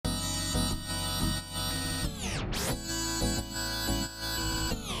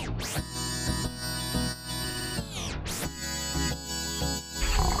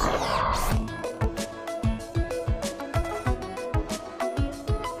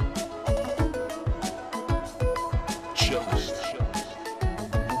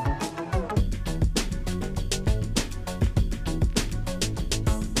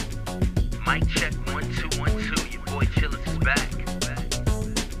Mic check 1 2 1 2. Your boy Chillers is back.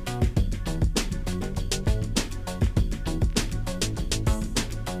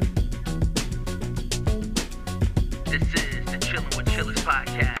 This is the Chillin' with Chillers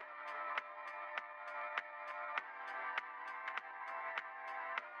podcast.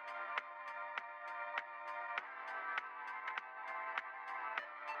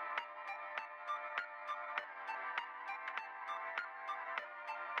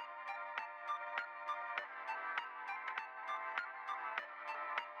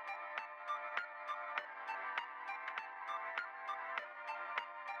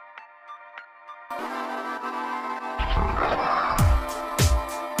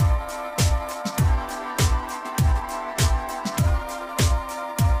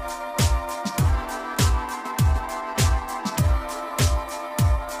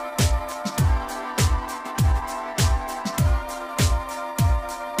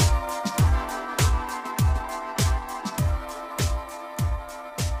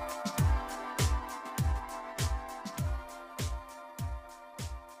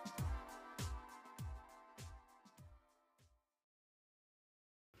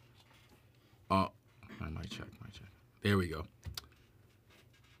 Mic check. There we go.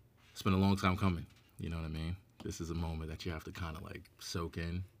 It's been a long time coming. You know what I mean? This is a moment that you have to kind of like soak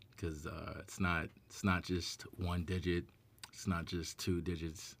in, because it's not just one digit. It's not just 2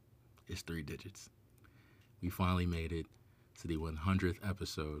 digits. It's 3 digits. We finally made it to the 100th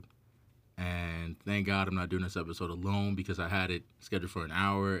episode. And thank God I'm not doing this episode alone, because I had it scheduled for an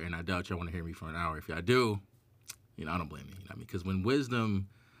hour, and I doubt y'all want to hear me for an hour. If y'all do, I don't blame you. You know what I mean? Because when wisdom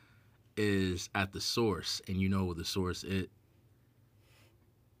is at the source, and you know the source it.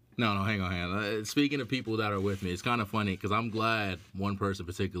 No, hang on. Speaking of people that are with me, it's kind of funny because I'm glad one person in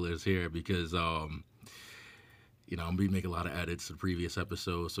particular is here, because I'm gonna be making a lot of edits to the previous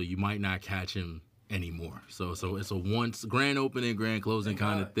episode, so you might not catch him anymore. So it's a once grand opening, grand closing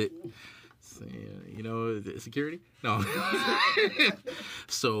kind of thing. Security? No.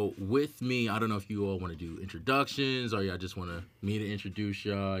 So with me, I don't know if you all want to do introductions, or y'all just want me to introduce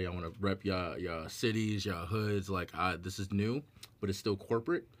y'all. Y'all want to rep y'all cities, y'all hoods. Like, this is new, but it's still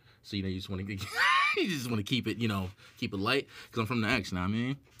corporate. So you just want to keep it, keep it light. Because I'm from the X, you know what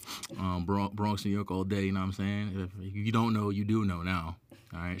I mean? Bronx, New York all day. You know what I'm saying? If you don't know, you do know now.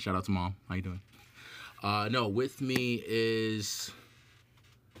 All right. Shout out to Mom. How you doing? No, with me is.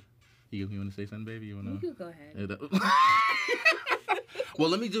 You want to say something, baby? You could go ahead. Well,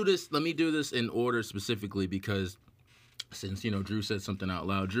 let me do this in order specifically, because since, Drew said something out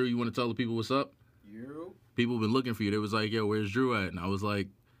loud. Drew, you want to tell the people what's up? You. People have been looking for you. They was like, yo, where's Drew at? And I was like,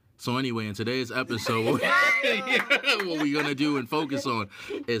 so anyway, in today's episode, what we're going to do and focus on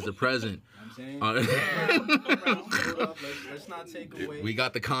is the present. Let's not take away. We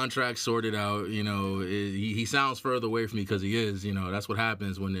got the contract sorted out. He sounds further away from me because he is. That's what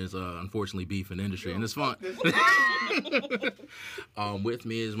happens when there's unfortunately beef in the industry, and it's fun. With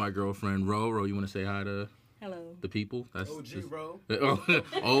me is my girlfriend Ro. Ro, you want to say hi to hello the people? That's OG Ro.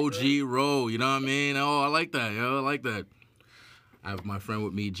 OG Ro. You know what I mean? Oh, I like that. I like that. I have my friend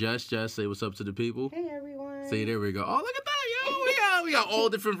with me, Jess. Jess, say what's up to the people. Hey, everyone. See, there we go. Oh, look at that, yo. We got all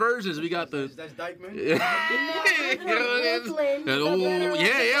different versions. We got the... That's Dykeman. Brooklyn. The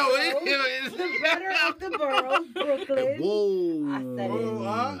better of the borough, Brooklyn. Whoa. I said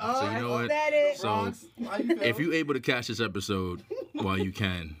it. So you know what? Said it. So if you're able to catch this episode while you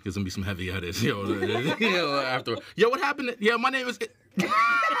can, there's going to be some heavy edits. After. Yo, what happened? My name is...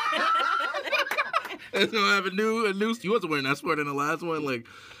 It's gonna have a new. You wasn't wearing that sweater in the last one,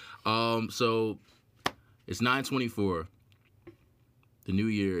 so it's 9/24. The new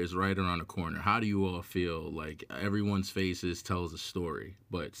year is right around the corner. How do you all feel? Like, everyone's faces tells a story,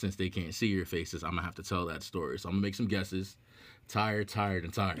 but since they can't see your faces, I'm gonna have to tell that story. So I'm gonna make some guesses. Tired,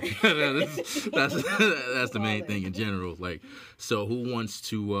 and tired. that's the main thing in general. So who wants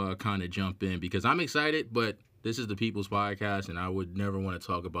to kind of jump in? Because I'm excited, but this is the People's Podcast, and I would never want to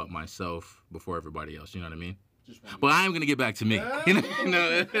talk about myself before everybody else. You know what I mean? But I am going to get back to me.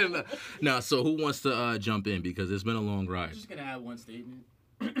 No, so who wants to jump in? Because it's been a long ride. I'm just going to add one statement.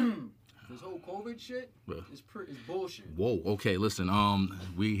 This whole COVID shit is bullshit. Whoa, okay, listen.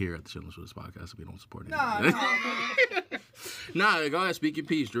 We here at the Chillin' with Chillers Podcast, we don't support it. Nah. Nah, go ahead, speak your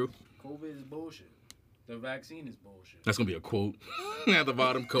piece, Drew. COVID is bullshit. The vaccine is bullshit. That's gonna be a quote at the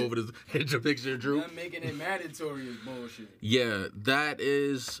bottom. COVID is hit your picture, Drew. Them making it mandatory is bullshit. Yeah,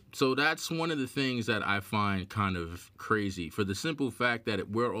 that's one of the things that I find kind of crazy for the simple fact that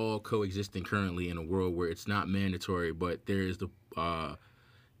we're all coexisting currently in a world where it's not mandatory, but there is the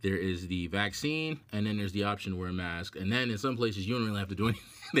vaccine, and then there's the option to wear a mask, and then in some places you don't really have to do anything.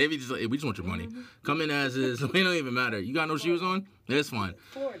 They be just like, we just want your money. Come in as is. It don't even matter. You got no shoes on? That's fine.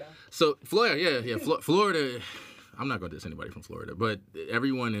 Florida. So Florida, yeah. Florida. I'm not going to diss anybody from Florida, but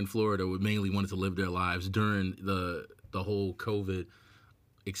everyone in Florida would mainly wanted to live their lives during the whole COVID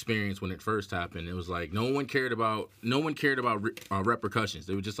experience when it first happened. It was like no one cared about repercussions.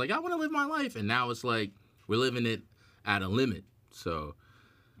 They were just like, I want to live my life, and now it's like we're living it at a limit. So,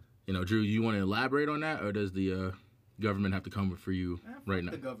 Drew, you want to elaborate on that, or does the government have to come for you right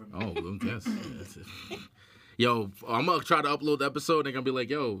now? The government. Oh, well, yes. Yo, I'm gonna try to upload the episode. They're gonna be like,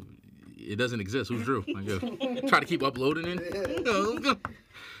 yo, it doesn't exist. Who's Drew? Like, yo, try to keep uploading it.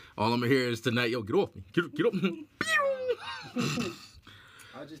 All I'm gonna hear is tonight, yo, get off me. Get up.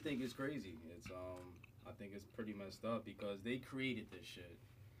 I just think it's crazy. I think it's pretty messed up because they created this shit,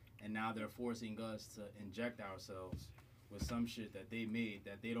 and now they're forcing us to inject ourselves with some shit that they made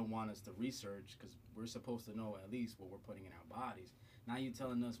that they don't want us to research because we're supposed to know at least what we're putting in our bodies. Now you're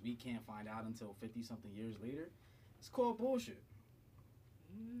telling us we can't find out until 50-something years later? It's called bullshit.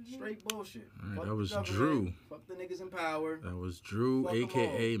 Straight bullshit. Right, that was Drew. Fuck the niggas in power. That was Drew,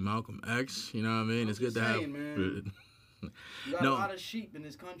 a.k.a. Malcolm X. You know what I mean? It's good to have. Man. You got a lot of sheep in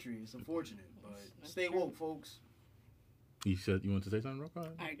this country. It's unfortunate, but stay woke, folks. You said you want to say something, Rocco?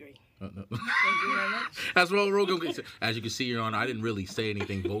 I agree. No. Thank you very much. That's what Rogan. As you can see, Your Honor, I didn't really say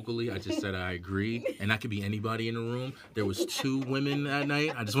anything vocally. I just said I agree, and that could be anybody in the room. There was 2 women that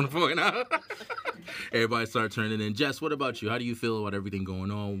night. I just want to point out. Everybody started turning in. Jess, what about you? How do you feel about everything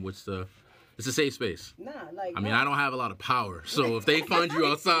going on? It's a safe space. I mean, I don't have a lot of power, so if they find you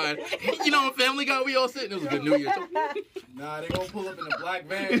outside, Family Guy, we all sitting. It was a good New Year. Nah, they gonna pull up in a black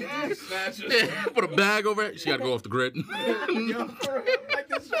van and just snatch us. Yeah, put a bag over it. She got to go off the grid. Yo, for real, like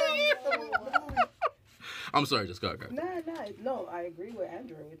this show. I'm sorry, just got. No, I agree with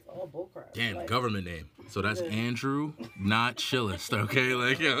Andrew. It's all bullcrap. Damn, government name. So that's Andrew, not Chillest, okay?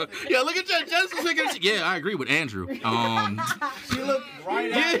 Like, yeah, look at Jess. Jess was thinking, yeah, I agree with Andrew. She looked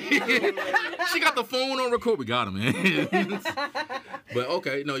right at me. She got the phone on record. We got him, man. But,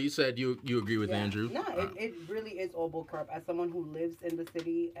 okay, no, you said you agree with Andrew. No, it really is all bullcrap. As someone who lives in the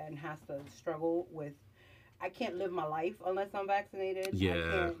city and has to struggle with, I can't live my life unless I'm vaccinated. Yeah.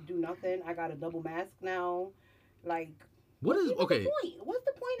 I can't do nothing. I got a double mask now. Like, what's the point? What's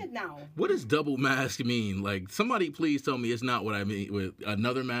the point now? What does double mask mean? Like, somebody please tell me it's not what I mean with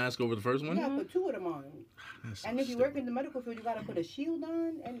another mask over the first one? You gotta put 2 of them on. So and if you work in the medical field, you gotta put a shield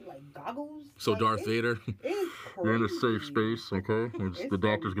on and like goggles. So like, Darth Vader, it's crazy. you're in a safe space, okay? The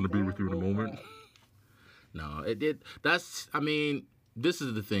doctor's gonna be with you in a moment. No, that's. I mean, this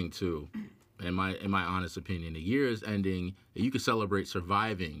is the thing too. In my honest opinion, the year is ending. You could celebrate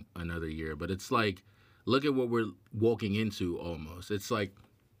surviving another year, but it's like, look at what we're walking into almost. It's like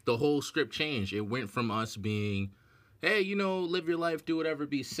the whole script changed. It went from us being, hey, live your life, do whatever,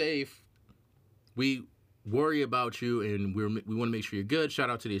 be safe. We worry about you, and we want to make sure you're good.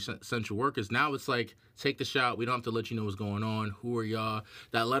 Shout out to the essential workers. Now it's like, take the shot. We don't have to let you know what's going on. Who are y'all?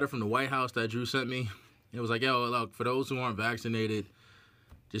 That letter from the White House that Drew sent me, it was like, yo, look, for those who aren't vaccinated,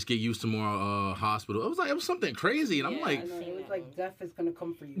 just get used to more hospital. It was something crazy, and I'm like, I know. It was like death is gonna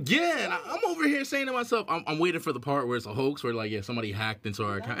come for you. yeah, and I'm over here saying to myself, I'm waiting for the part where it's a hoax, where like, yeah, somebody hacked into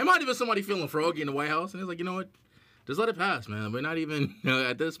our account. It might have been somebody feeling froggy in the White House, and it's like, you know what, just let it pass, man. We're not even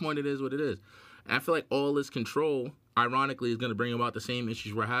at this point. It is what it is. And I feel like all this control, ironically, is gonna bring about the same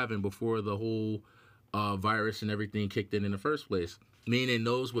issues we're having before the whole virus and everything kicked in the first place. Meaning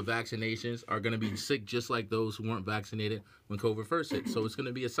those with vaccinations are going to be sick just like those who weren't vaccinated when COVID first hit. So it's going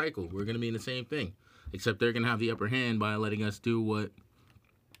to be a cycle. We're going to be in the same thing, except they're going to have the upper hand by letting us do what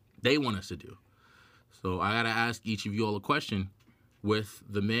they want us to do. So I got to ask each of you all a question. With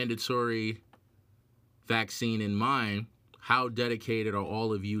the mandatory vaccine in mind, how dedicated are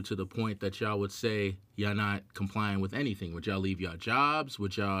all of you to the point that y'all would say y'all not complying with anything? Would y'all leave y'all jobs?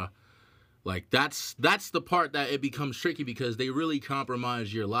 Would y'all... Like, that's the part that it becomes tricky because they really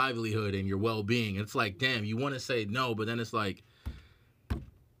compromise your livelihood and your well-being. It's like, damn, you want to say no, but then it's like,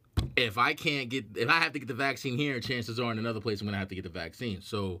 if I have to get the vaccine here, chances are in another place I'm going to have to get the vaccine.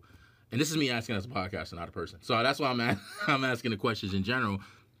 So, and this is me asking as a podcaster, not a person. So that's why I'm asking the questions in general.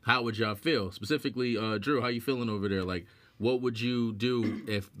 How would y'all feel? Specifically, Drew, how you feeling over there? Like, what would you do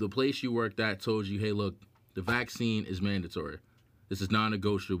if the place you worked at told you, hey, look, the vaccine is mandatory? This is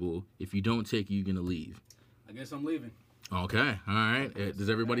non-negotiable. If you don't take it, you're gonna leave. I guess I'm leaving. Okay, all right. Does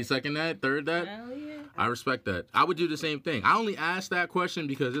everybody second that? Third that? Hell yeah. I respect that. I would do the same thing. I only ask that question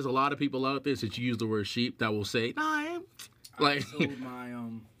because there's a lot of people out there, since you use the word sheep, that will say, nah, I ain't. Like, I told my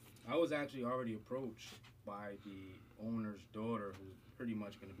I was actually already approached by the owner's daughter, who's pretty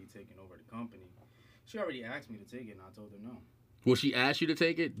much going to be taking over the company. She already asked me to take it, and I told her no. well, she asked you to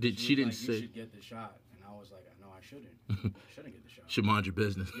take it? She didn't like, say. You should get the shot, and I was like, no, I shouldn't. I shouldn't get the shot. Should mind your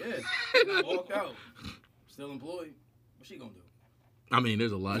business. Yeah, and I walked out. Still employed. What's she gonna do? I mean,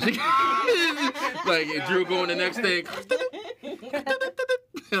 there's a lot. Like, if Drew going the next day.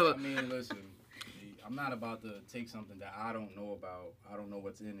 I mean, listen, I'm not about to take something that I don't know about. I don't know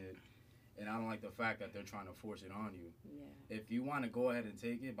what's in it. And I don't like the fact that they're trying to force it on you. Yeah. If you want to go ahead and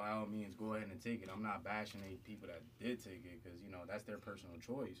take it, by all means, go ahead and take it. I'm not bashing any people that did take it because, that's their personal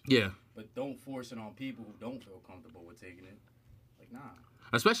choice. Yeah. But don't force it on people who don't feel comfortable with taking it. Like, nah.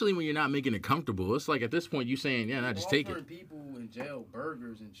 Especially when you're not making it comfortable. It's like at this point you saying, yeah, nah, just take it. Offering people in jail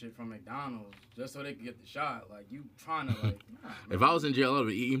burgers and shit from McDonald's just so they can get the shot. Like, you trying to, like, nah, man. If I was in jail, I would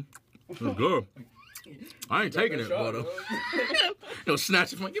be eating. It's good. I ain't taking it, shot, but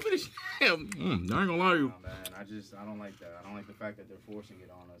snatch it from, give me this. I ain't gonna lie to you. Nah, man, I don't like that. I don't like the fact that they're forcing it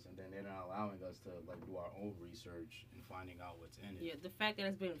on us and then they're not allowing us to like do our own research and finding out what's in it. Yeah, the fact that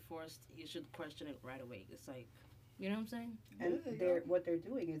it's been enforced, you should question it right away. It's like, you know what I'm saying? And what they're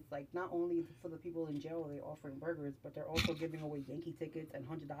doing is like not only for the people in jail they're offering burgers, but they're also giving away Yankee tickets and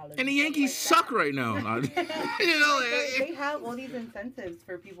 $100. And the Yankees suck right now. They have all these incentives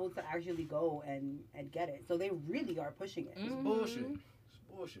for people to actually go and get it. So they really are pushing it. It's bullshit. It's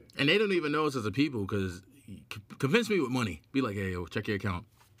bullshit. And they don't even know us as a people because convince me with money. Be like, hey, yo, check your account.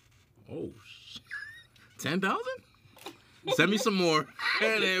 Oh, 10,000? Send me some more.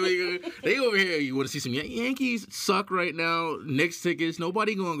 And then we go. They over here. You want to see some Yankees suck right now. Knicks tickets.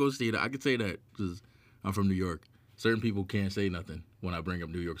 Nobody gonna go see that. I can say that because I'm from New York. Certain people can't say nothing when I bring up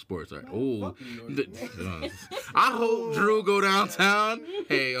New York sports. Like, I hope Drew go downtown.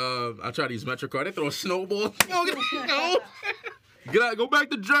 Hey, I try to use MetroCard. They throw a snowball. Get out. Go back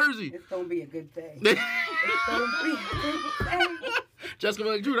to Jersey. It's gonna be a good day. It's gonna be a good day. Jessica be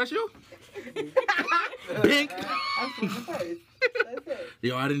like, Drew, that's you? Pink. I'm from the first. That's it.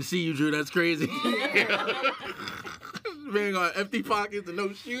 Yo, I didn't see you, Drew. That's crazy. Man got empty pockets and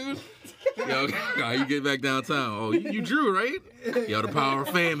no shoes. Yo, how you get back downtown? Oh, you Drew, right? Yo, the power of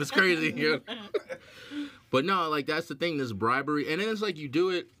fame is crazy. Yo. But no, like that's the thing, this bribery. And then it's like you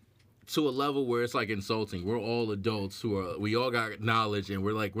do it to a level where it's like insulting. We're all adults we all got knowledge and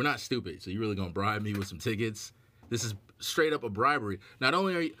we're not stupid. So you really gonna bribe me with some tickets? This is straight up a bribery. Not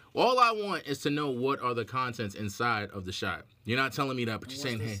only are you, all I want is to know what are the contents inside of the shot. You're not telling me that, but you're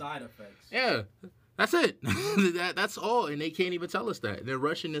saying, the hey, side effects? Yeah, that's it. That's all, and they can't even tell us that. They're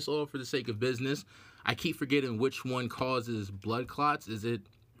rushing this all for the sake of business. I keep forgetting which one causes blood clots. Is it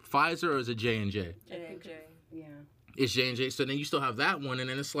Pfizer or is it J&J? J&J. Yeah. It's J&J. So then you still have that one, and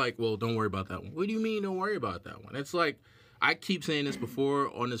then it's like, well, don't worry about that one. What do you mean don't worry about that one? It's like, I keep saying this before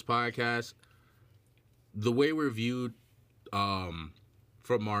on this podcast. The way we're viewed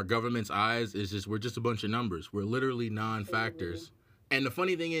from our government's eyes is just we're just a bunch of numbers. We're literally non-factors. And the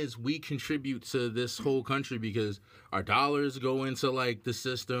funny thing is we contribute to this whole country because our dollars go into like the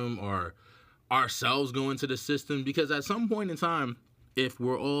system or ourselves go into the system because at some point in time, if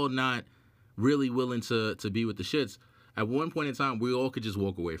we're all not really willing to be with the shits, at one point in time, we all could just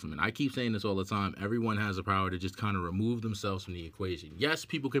walk away from it. I keep saying this all the time. Everyone has the power to just kind of remove themselves from the equation. Yes,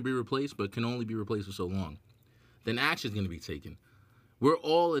 people can be replaced, but can only be replaced for so long. Then action's going to be taken. We're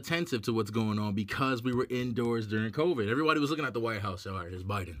all attentive to what's going on because we were indoors during COVID. Everybody was looking at the White House. All right, there's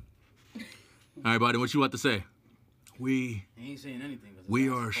Biden. All right, Biden, what you want to say? He ain't saying anything. We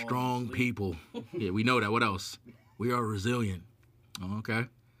are strong people. Yeah, we know that. What else? We are resilient. Oh, okay.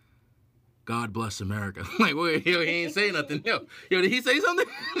 God bless America. Like, wait, he ain't say nothing. Yo, did he say something?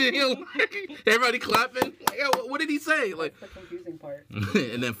 Everybody clapping. Yo, what did he say? Like, that's the confusing part.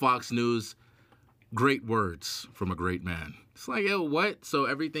 And then Fox News, great words from a great man. It's like, yo, what? So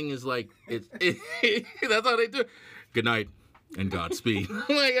everything is like, that's how they do it. Good night and Godspeed.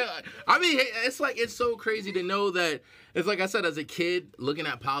 I mean, it's like, it's so crazy to know that, it's like I said, as a kid, looking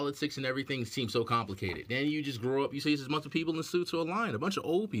at politics and everything seems so complicated. Then you just grow up, you see there's a bunch of people in suits who are lying, a bunch of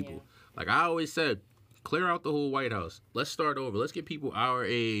old people. Yeah. Like I always said, clear out the whole White House. Let's start over. Let's get people our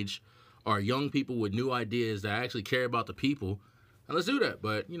age, or young people with new ideas that actually care about the people. And let's do that.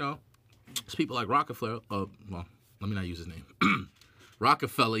 But, it's people like Rockefeller. Well, let me not use his name.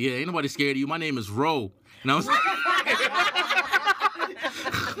 Rockefeller. Yeah, ain't nobody scared of you. My name is Roe. And I was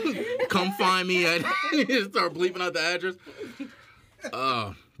come find me at start bleeping out the address.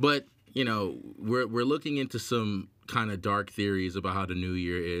 But you know, we're looking into some kind of dark theories about how the new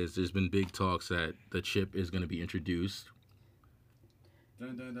year is. There's been big talks that the chip is going to be introduced.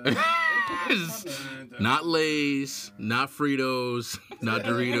 Dun, dun, dun. Not Lay's, not Fritos, not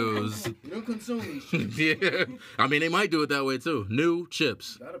Doritos. You don't consume these chips. Yeah, I mean they might do it that way too. New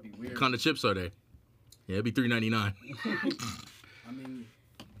chips. That'll be weird. What kind of chips are they? Yeah, it'd be $3.99. I mean,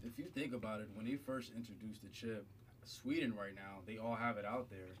 if you think about it, when they first introduced the chip, Sweden right now, they all have it out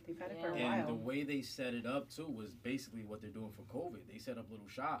there. They've had it for a And the while. way they set it up too was basically what they're doing for COVID. They set up little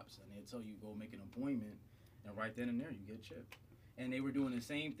shops and they tell you go make an appointment, and right then and there you get chipped. And they were doing the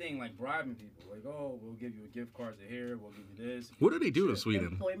same thing, like bribing people, like, oh, we'll give you a gift card to here, we'll give you this. What do they do in Chip. Sweden?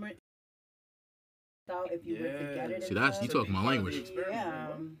 Employment. So if you were to get it, See, and that's stuff, you talking my language. Yeah.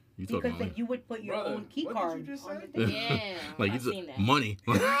 You talking Because my then language. you would put your Brother, own key what did card you just on say? the thing. Yeah, Like I've you seen that. money.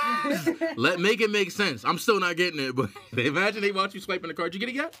 Make it make sense. I'm still not getting it, but imagine they watch you swiping the card. You get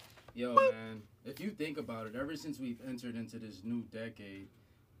it yet? Yo, man, if you think about it, ever since we've entered into this new decade,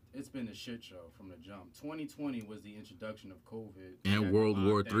 it's been a shit show from the jump. 2020 was the introduction of COVID. We And had World the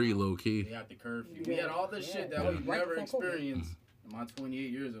War lockdown. III, low key. We had the curfew. We had all this shit that Yeah. we've Right never before COVID. experienced in my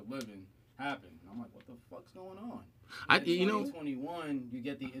 28 years of living happen. And I'm like, what the fuck's going on? In You know, 2021, you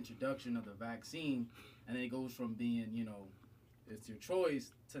get the introduction of the vaccine, and it goes from being, you know, it's your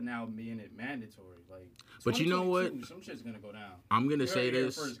choice to now being it mandatory. Like, But you know what? 2022, some shit's gonna go down. I'm gonna You say heard it here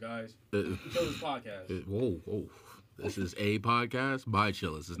this. first, guys. Uh, Kill this podcast. Whoa. This is a podcast by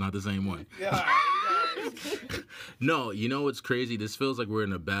Chillis. It's not the same one. Yeah. No, you know what's crazy? This feels like we're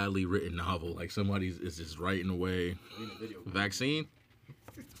in a badly written novel. Like somebody is just writing away vaccine.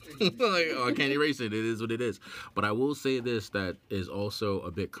 Like, oh, I can't erase it. It is what it is. But I will say this that is also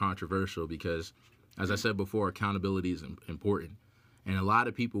a bit controversial because, as I said before, accountability is important. And a lot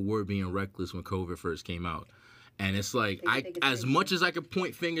of people were being reckless when COVID first came out. And it's like, They take it as seriously. much as I could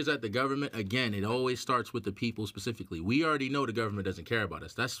point fingers at the government, again, it always starts with the people specifically. We already know the government doesn't care about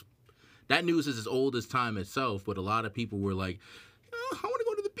us. That news is as old as time itself, but a lot of people were like, oh, I want to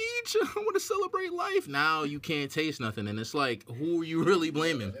go to the beach. I want to celebrate life. Now you can't taste nothing. And it's like, who are you really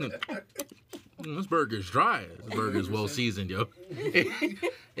blaming? This burger's dry. This burger's well seasoned, yo.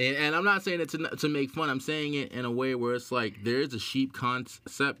 and I'm not saying it to make fun. I'm saying it in a way where it's like there is a sheep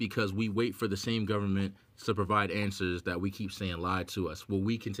concept because we wait for the same government to provide answers that we keep saying lie to us. Well,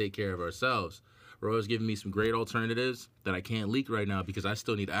 we can take care of ourselves. Roy's giving me some great alternatives that I can't leak right now because I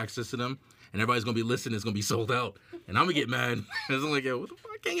still need access to them. And everybody's going to be listening. It's going to be sold out. And I'm going to get mad. It's like, yo, what the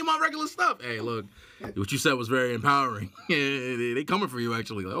fuck? I can't get my regular stuff. Hey, look, what you said was very empowering. They coming for you,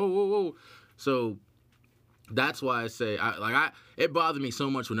 actually. Like, whoa. So that's why I say, it bothered me so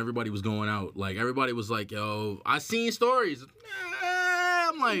much when everybody was going out. Like, everybody was like, yo, I seen stories.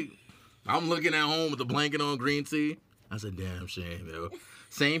 I'm like, I'm looking at home with a blanket on, green tea. I said, damn shame, yo.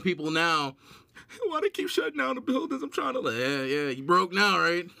 Same people now. Why they keep shutting down the buildings? I'm trying to, yeah, you broke now,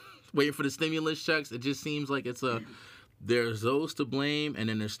 right? Waiting for the stimulus checks. It just seems like there's those to blame, and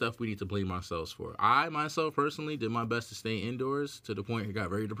then there's stuff we need to blame ourselves for. I, myself, personally, did my best to stay indoors to the point it got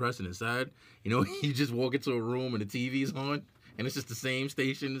very depressing and sad. You know, you just walk into a room and the TV's on, and it's just the same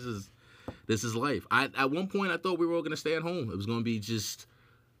station. This is life. At one point, I thought we were all going to stay at home. It was going to be just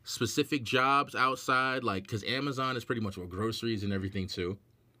specific jobs outside, like, because Amazon is pretty much what groceries and everything, too.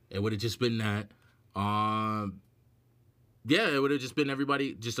 It would have just been that. Yeah, it would have just been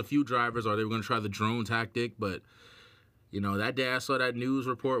everybody, just a few drivers, or they were going to try the drone tactic. But, you know, that day I saw that news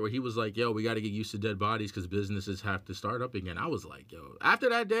report where he was like, yo, we got to get used to dead bodies because businesses have to start up again. I was like, yo, after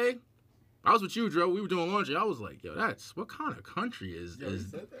that day, I was with you, Joe. We were doing laundry. I was like, yo, what kind of country is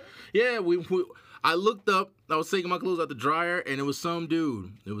said that? Yeah, I looked up. I was taking my clothes out the dryer, and it was some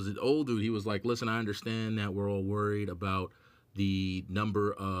dude. It was an old dude. He was like, listen, I understand that we're all worried about the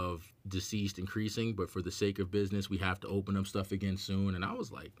number of deceased increasing, but for the sake of business, we have to open up stuff again soon. And I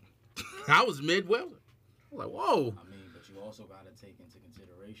was like, I was Midwest. I was like, whoa. I mean, but you also got to take into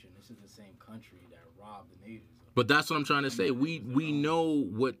consideration this is the same country that robbed the natives. But that's what I'm trying to say. We know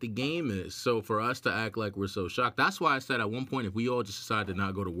what the game is. So for us to act like we're so shocked, that's why I said at one point, if we all just decided to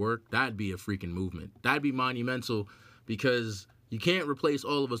not go to work, that'd be a freaking movement. That'd be monumental because you can't replace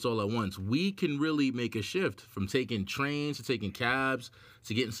all of us all at once. We can really make a shift from taking trains to taking cabs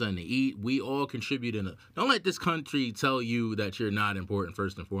to getting something to eat. We all contribute don't let this country tell you that you're not important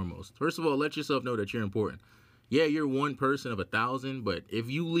first and foremost. First of all, let yourself know that you're important. Yeah, you're one person of 1,000, but if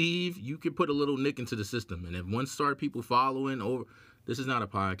you leave, you can put a little nick into the system. And if once start people following over, this is not a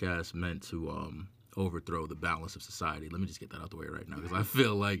podcast meant to overthrow the balance of society. Let me just get that out the way right now because I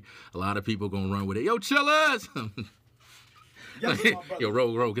feel like a lot of people gonna run with it. Yo, chillers! Yes, my brother. Yo,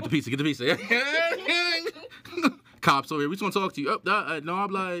 roll, get the pizza. Cops over here. We just want to talk to you. No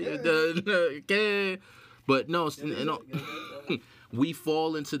habla. Okay. But no, we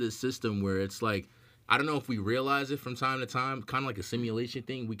fall into this system where it's like, I don't know if we realize it from time to time, kind of like a simulation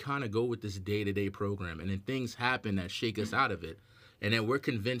thing. We kind of go with this day-to-day program, and then things happen that shake us out of it. And then we're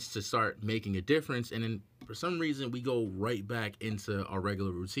convinced to start making a difference, and then for some reason we go right back into our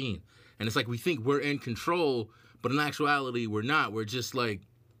regular routine. And it's like we think we're in control, but in actuality we're not. We're just like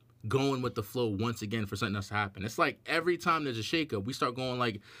going with the flow once again for something else to happen. It's like every time there's a shakeup, we start going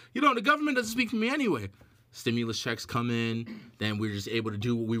like, the government doesn't speak for me anyway. Stimulus checks come in, then we're just able to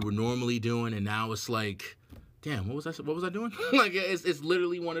do what we were normally doing, and now it's like, damn, what was I doing? Like it's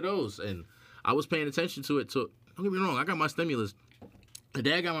literally one of those. And I was paying attention to it. So don't get me wrong, I got my stimulus. The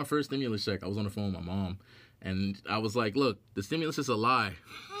day I got my first stimulus check, I was on the phone with my mom, and I was like, look, the stimulus is a lie.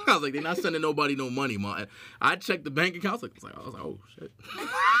 I was like, they're not sending nobody no money, Mom. I checked the bank account. I was like, oh, shit.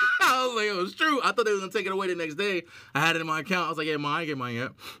 I was like, it was true. I thought they were going to take it away the next day. I had it in my account. I was like, yeah, Mom, I ain't get mine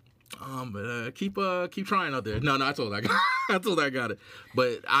yet. But keep trying out there. No, I told her I got it.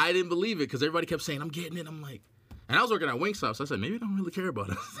 But I didn't believe it because everybody kept saying, I'm getting it. I'm like, and I was working at Wingstop, so I said, maybe they don't really care about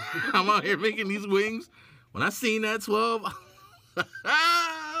us. I'm out here making these wings. When I seen that 12,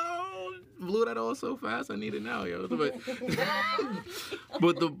 blew that all so fast. I need it now, yo.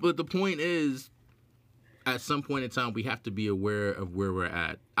 But the point is, at some point in time, we have to be aware of where we're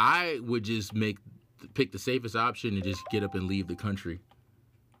at. I would just pick the safest option and just get up and leave the country.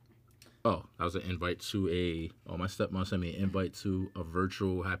 Oh, that was an invite to my stepmom sent me an invite to a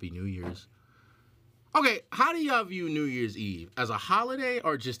virtual Happy New Year's. Okay, how do y'all view New Year's Eve? As a holiday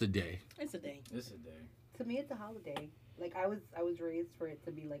or just a day? It's a day. It's a day. To me, it's a holiday. Like I was raised for it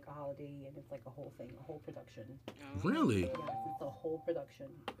to be like a holiday, and it's like a whole thing, a whole production. Really? Yes, it's a whole production.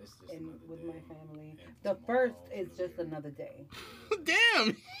 It's just And another with day. my family, And the tomorrow, first is New just Year. another day.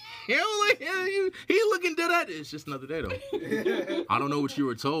 Damn. He looking dead at it. It's just another day, though. I don't know what you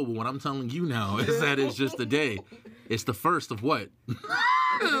were told, but what I'm telling you now is that it's just a day. It's the first of what?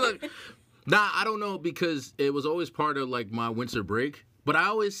 Nah, I don't know, because it was always part of like my winter break, but I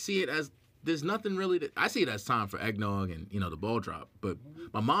always see it as there's nothing really I see it as time for eggnog and the ball drop. But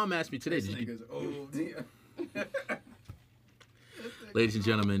my mom asked me today, This nigga's old. ladies and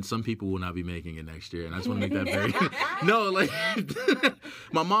gentlemen, some people will not be making it next year, and I just want to make that very no, like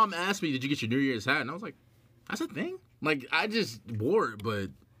my mom asked me, did you get your New Year's hat? And I was like, that's a thing? Like I just wore it, but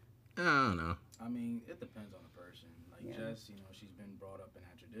I don't know. I mean, it depends on the person. Like Jess, she's been brought up in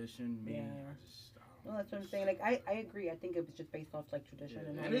that tradition. Me, I don't know. Well, that's what I'm saying. Like I agree. I think it was just based off like tradition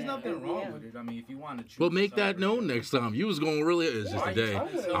and. And there's nothing wrong with it. I mean, if you want to choose. Well, make that known next time. You was going really, it's just a day.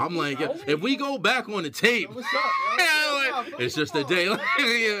 Always. I'm like, if we go back on the tape, What's up, yo? it's just a day.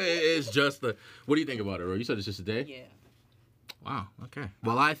 It's just the. What do you think about it, Ro? You said it's just a day? Yeah. Wow. Okay.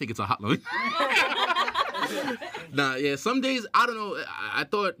 Well, I think it's a hot. Nah. Yeah. Some days I don't know. I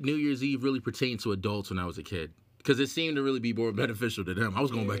thought New Year's Eve really pertained to adults when I was a kid, because it seemed to really be more beneficial to them. I was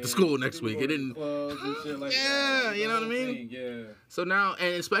going back to school next week. It didn't. Clubs and shit like Yeah, that. you know what I The whole mean? thing, yeah. So now,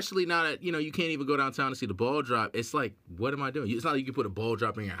 and especially now that you can't even go downtown to see the ball drop. It's like, what am I doing? It's not like you can put a ball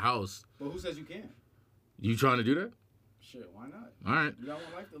drop in your house. But who says you can't? You trying to do that? Shit, why not? All right. You got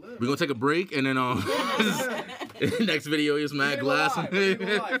one life to live. We're gonna take a break, and then next video is Mad Glass.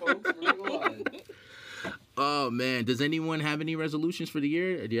 Oh man, does anyone have any resolutions for the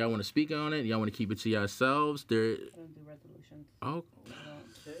year? Do y'all want to speak on it? Do y'all want to keep it to yourselves? I don't do resolutions. Oh,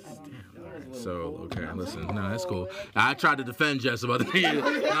 I don't. so okay, listen, no, that's cool. I tried to defend Jess about the year. No,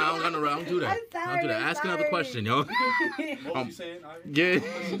 I don't do that. I'm I don't do that. sorry, Ask another sorry. question, yo. What was you saying? Yeah,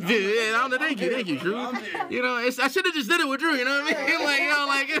 I don't know. Thank you, Drew. I should have just did it with Drew. You know what I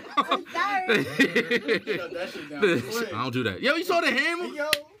mean? I'm sorry. Shut that shit down quick. I don't do that. Yo, you saw the hammer? Yo.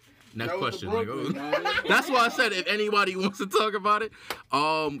 Next That was the question. Like, Brooklyn, man. that's why I said if anybody wants to talk about it.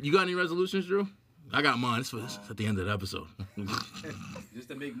 You got any resolutions, Drew? I got mine. It's at the end of the episode. Just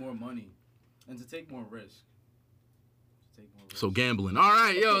to make more money and to take more risk. So gambling. All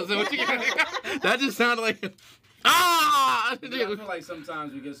right, yo. So what you got? That just sounded like ah. I feel like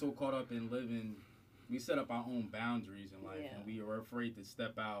sometimes we get so caught up in living, we set up our own boundaries in life, and we are afraid to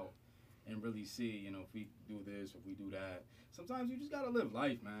step out and really see, if we do this, if we do that. Sometimes you just gotta live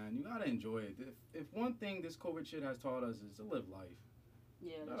life, man. You gotta enjoy it. If one thing this COVID shit has taught us is to live life.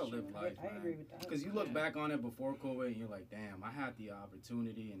 Yeah, You that's gotta true. live life, I agree with that. Because you look back on it before COVID, and you're like, damn, I had the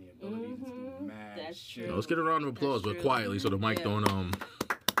opportunity and the ability to do mad That's shit. true. Let's get a round of applause, That's but true. quietly so the mic Yeah. don't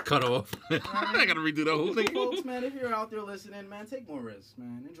cut off. I gotta redo the whole thing. Folks, man, if you're out there listening, man, take more risks,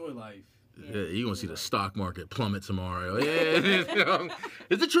 man. Enjoy life. Yeah, you're gonna see the stock market plummet tomorrow. Yeah.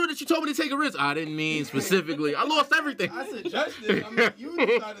 Is it true that you told me to take a risk? I didn't mean specifically. I lost everything. I suggested. I mean, you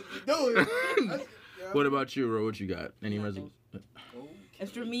decided to do it. What about you, Ro? What you got? Any Nothing. resolution?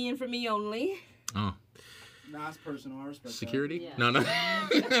 It's for me and for me only. Oh, Nah, it's personal. I respect security? Yeah. No.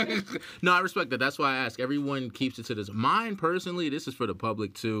 No, I respect that. That's why I ask. Everyone keeps it to this. Mine, personally, this is for the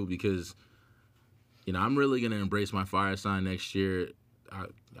public, too, because, you know, I'm really going to embrace my fire sign next year.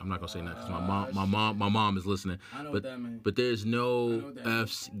 I'm not going to say that because my mom is listening. I know what that means. But there's I know no what that means.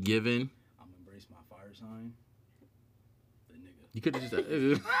 F's given. I'm gonna embrace my fire sign. The nigga. You could have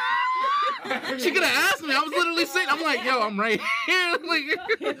just... She could have asked me. I was literally sitting. I'm like, yo, I'm right here. The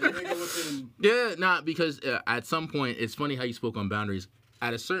nigga within. Yeah, nah, because at some point, it's funny how you spoke on boundaries.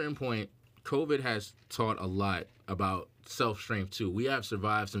 At a certain point, COVID has taught a lot about self-strength, too. We have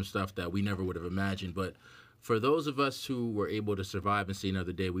survived some stuff that we never would have imagined, but for those of us who were able to survive and see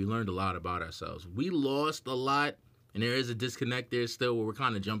another day, we learned a lot about ourselves. We lost a lot, and there is a disconnect there still where we're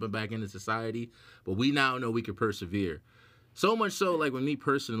kind of jumping back into society, but we now know we can persevere. So much so, like with me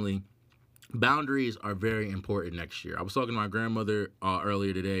personally, boundaries are very important next year. I was talking to my grandmother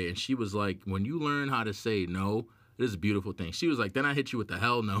earlier today, and she was like, when you learn how to say no, it is a beautiful thing. She was like, then I hit you with the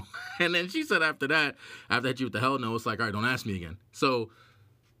hell no. And then she said after that, after I hit you with the hell no, it's like, all right, don't ask me again. So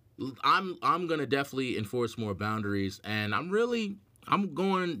I'm going to definitely enforce more boundaries, and I'm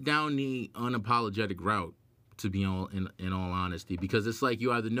going down the unapologetic route, to be in all honesty, because it's like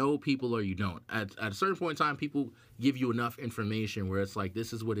you either know people or you don't. At a certain point in time, people give you enough information where it's like,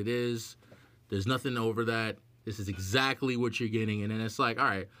 this is what it is. There's nothing over that. This is exactly what you're getting. And then it's like, all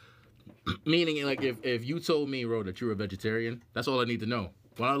right, meaning like if you told me, Ro, that you're a vegetarian, that's all I need to know.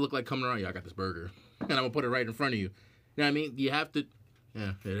 What I look like coming around you, I got this burger, and I'm going to put it right in front of you. You know what I mean? You have to,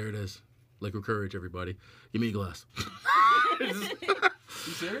 yeah, there it is. Liquid courage, everybody. Give me a glass.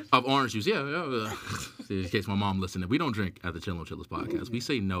 You serious? Of orange juice, yeah. In case my mom listening, we don't drink at the Chillin' with Chillers podcast. We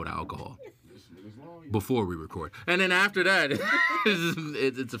say no to alcohol before we record, and then after that,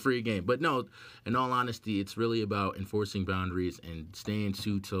 it's a free game. But no, in all honesty, it's really about enforcing boundaries and staying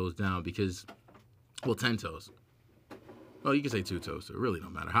 2 toes down. Because, well, 10 toes. Well, you can say 2 toes. So it really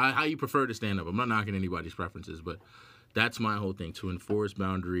don't matter how you prefer to stand up. I'm not knocking anybody's preferences, but that's my whole thing: to enforce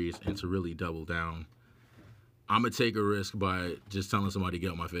boundaries and to really double down. I'm going to take a risk by just telling somebody to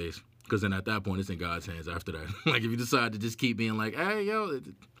get on my face. Because then at that point, it's in God's hands after that. Like, if you decide to just keep being like, hey, yo,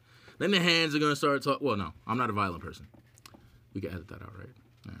 then the hands are going to start talking. Well, no, I'm not a violent person. We can edit that out, right?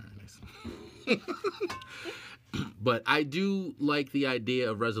 All right, nice. But I do like the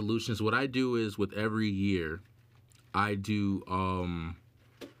idea of resolutions. What I do is with every year, I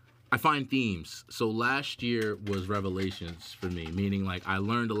find themes. So last year was revelations for me, meaning like I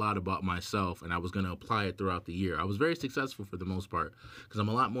learned a lot about myself and I was going to apply it throughout the year. I was very successful for the most part because I'm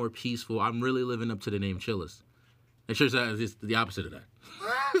a lot more peaceful. I'm really living up to the name Chillers. And sure, it's the opposite of that.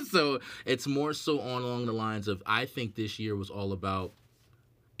 So it's more so along the lines of, I think this year was all about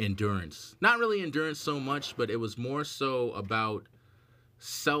endurance. Not really endurance so much, but it was more so about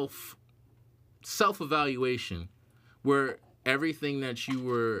self-evaluation, where everything that you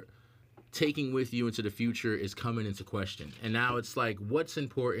were taking with you into the future is coming into question. And now it's like, what's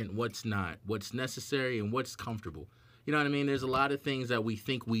important, what's not, what's necessary, and what's comfortable. You know what I mean? There's a lot of things that we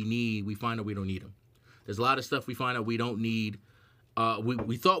think we need, we find out we don't need them. There's a lot of stuff we find out we don't need,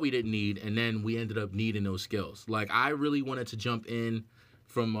 we thought we didn't need, and then we ended up needing those skills. Like, I really wanted to jump in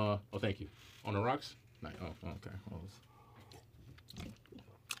from, oh, thank you. On the rocks? Nice. Oh, okay.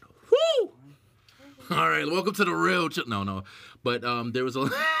 Woo! All right, welcome to the real. No, but there was a,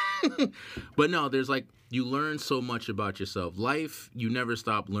 but no, there's like, you learn so much about yourself. Life, you never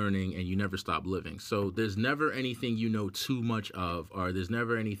stop learning and you never stop living. So there's never anything you know too much of, or there's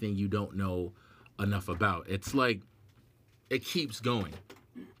never anything you don't know enough about. It's like, it keeps going.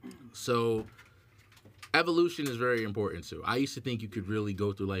 So evolution is very important too. I used to think you could really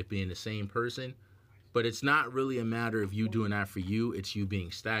go through life being the same person, but it's not really a matter of you doing that for you. It's you being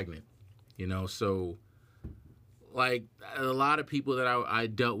stagnant. You know, so like a lot of people that I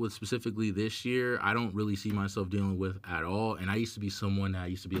dealt with specifically this year, I don't really see myself dealing with at all. And I used to be someone that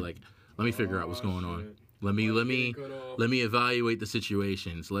used to be like, let me figure out what's going on. Let me evaluate the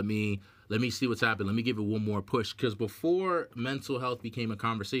situations. Let me see what's happening. Let me give it one more push. Because before mental health became a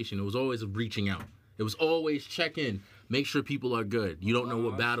conversation, it was always reaching out. It was always check in, make sure people are good. You don't know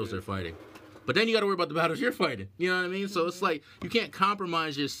what battles they're fighting. But then you got to worry about the battles you're fighting. You know what I mean? So it's like, you can't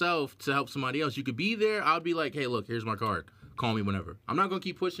compromise yourself to help somebody else. You could be there. I'll be like, hey, look, here's my card. Call me whenever. I'm not going to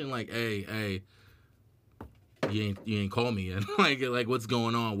keep pushing like, hey, you ain't call me yet. like what's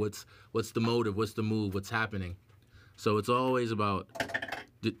going on? What's the motive? What's the move? What's happening? So it's always about,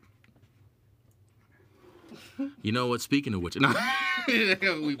 you know what? Speaking of which, we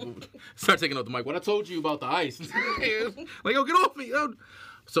start taking out the mic. What I told you about the ice. Like, yo, get off me. Yo.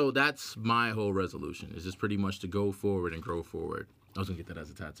 So that's my whole resolution. Is just pretty much to go forward and grow forward. I was gonna get that as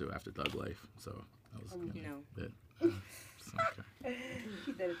a tattoo after Thug Life. So that was No. Okay.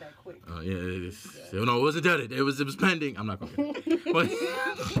 He did it that quick. Oh yeah, no, it wasn't done. It was pending. I'm not gonna get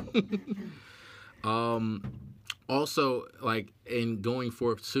it. Also, like in going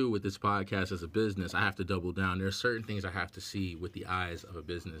forth too with this podcast as a business, I have to double down. There are certain things I have to see with the eyes of a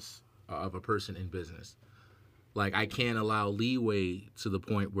business, of a person in business. Like I can't allow leeway to the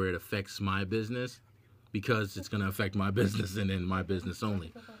point where it affects my business because it's gonna affect my business and then my business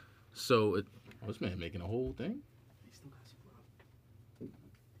only. So, this man making a whole thing.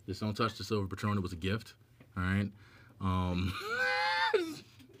 Just don't touch the silver Patron. It was a gift. All right.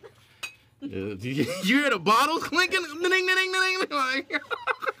 You hear the bottles clinking? Ding, ding, ding, ding, ding.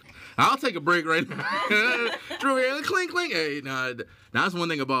 I'll take a break right now. Drew here, clink, clink. Hey, nah, that's one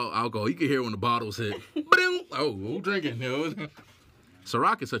thing about alcohol. You can hear when the bottles hit. Oh, who drinking?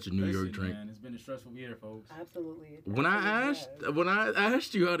 Ciroc is such a New York drink. Man, it's been a stressful year, folks. Absolutely. When I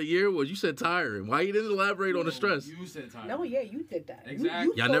asked you how the year was, you said tiring. Why you didn't elaborate on the stress? You said tiring. No, yeah, you did that.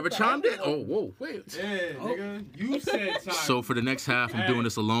 Exactly. Y'all never chimed in? Oh, whoa, wait. Yeah, nigga. You said tiring. So for the next half, I'm doing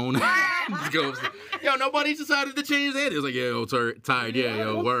this alone. Yo, nobody decided to change that. It was like, yeah, yo, tired. Yeah,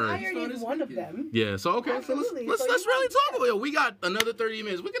 yo, word. Tired is one of them. Yeah, so okay, Absolutely. so let's really talk about it. We got another 30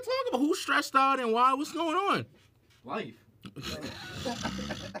 minutes. We can talk about who's stressed out and why. What's going on? Life.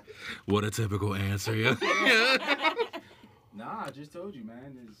 What a typical answer, yeah. Nah, I just told you,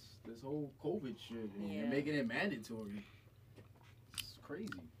 man. This whole COVID shit, and you're making it mandatory. It's crazy.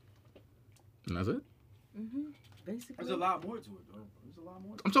 And that's it? Basically. There's a lot more to it, though. There's a lot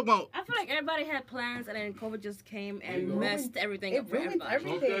more. I'm talking about. I feel like everybody had plans, and then COVID just came and messed everything It up for ruined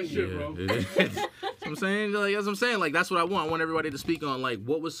everybody. everything. That shit, bro. That's what I'm saying. Like, that's what I'm saying. Like, that's what I want. I want everybody to speak on. Like,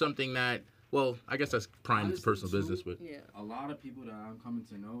 what was something that. Well, I guess that's prying into Honestly, personal business, but Yeah. A lot of people that I'm coming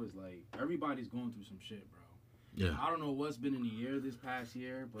to know is like everybody's going through some shit, bro. yeah. I don't know what's been in the air this past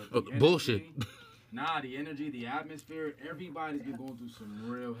year, but the Bullshit. The energy, the atmosphere, everybody's been going through some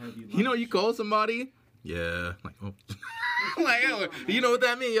real heavy. You know, you shit. call somebody. Yeah. Like, oh. Like, yo, you know what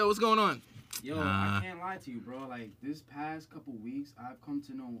that means? Yo, what's going on? Yo, I can't lie to you, bro. Like this past couple weeks, I've come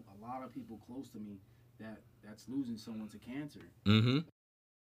to know a lot of people close to me that's losing someone to cancer. Mm-hmm.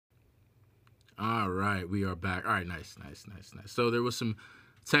 All right, we are back. All right, nice. So there was some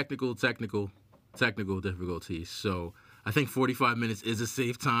technical difficulties. So I think 45 minutes is a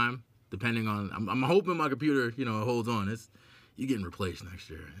safe time, depending on. I'm hoping my computer, holds on. You're getting replaced next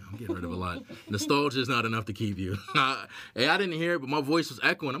year. I'm getting rid of a lot. Nostalgia is not enough to keep you. Hey, I didn't hear it, but my voice was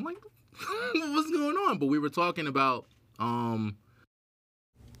echoing. I'm like, what's going on? But we were talking about. All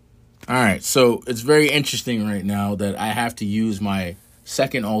right, so it's very interesting right now that I have to use my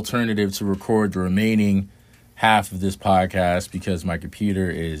second alternative to record the remaining half of this podcast because my computer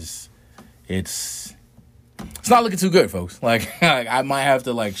it's not looking too good, folks. Like I might have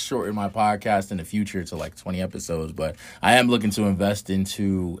to shorten my podcast in the future to 20 episodes, but I am looking to invest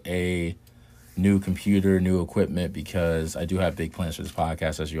into a new computer, new equipment, because I do have big plans for this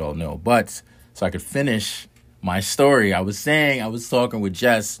podcast, as you all know. But so I could finish my story, I was talking with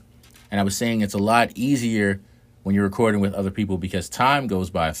Jess, and I was saying it's a lot easier when you're recording with other people because time goes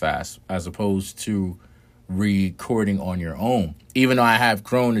by fast as opposed to recording on your own. Even though I have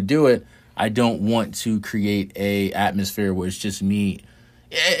grown to do it, I don't want to create a atmosphere where it's just me.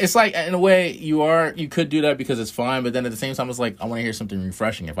 It's like, in a way, you could do that because it's fine, but then at the same time, it's like, I want to hear something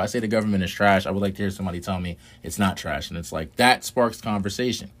refreshing. If I say the government is trash, I would like to hear somebody tell me it's not trash. And it's like, that sparks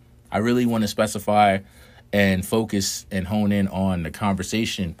conversation. I really want to specify and focus and hone in on the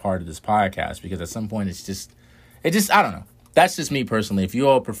conversation part of this podcast because at some point it just, I don't know. That's just me personally. If you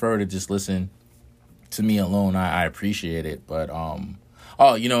all prefer to just listen to me alone, I appreciate it. But,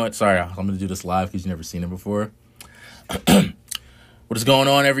 oh, you know what? Sorry, I'm going to do this live because you've never seen it before. What is going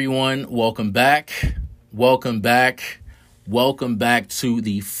on, everyone? Welcome back. Welcome back to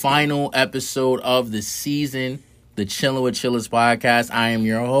the final episode of the season, the Chillin' with Chillers podcast. I am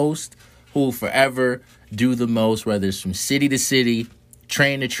your host, who will forever do the most, whether it's from city to city,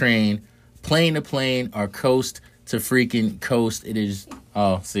 train to train, plane to plane, or coast to freaking coast. It is.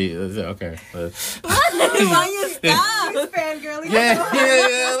 Oh, see, okay. Why you stop? He's fangirling. Yeah.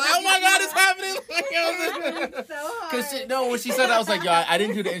 Oh my God, it's happening. So hard. No, when she said that, I was like, yo, I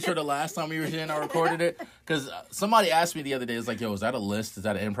didn't do the intro the last time we were here and I recorded it. Because somebody asked me the other day, it's like, yo, is that a list? Is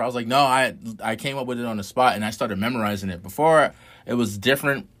that an improv? I was like, no, I came up with it on the spot and I started memorizing it. Before, it was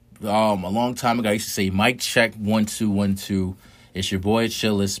different. A long time ago, I used to say, mic check, 1 2 1 2. It's your boy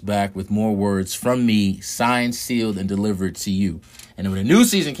Chillis back with more words from me, signed, sealed, and delivered to you. And when the new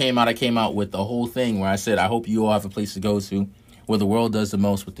season came out, I came out with the whole thing where I said, I hope you all have a place to go to, where the world does the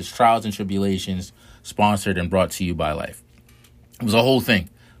most with its trials and tribulations, sponsored and brought to you by Life. It was a whole thing.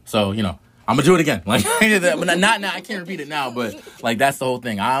 So, you know, I'm going to do it again. Like, but not now. I can't repeat it now, but, like, that's the whole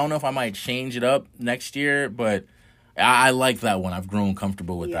thing. I don't know if I might change it up next year, but I like that one. I've grown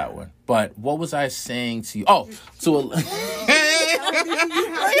comfortable with that one. But what was I saying to you? Oh, to a...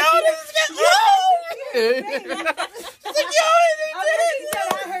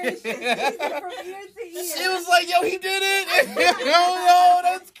 She was like, yo, he did it. Yo,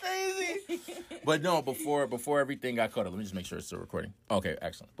 that's crazy. But no, before everything got cut off, let me just make sure it's still recording. Okay,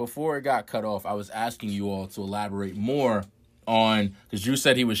 excellent. Before it got cut off, I was asking you all to elaborate more on, because you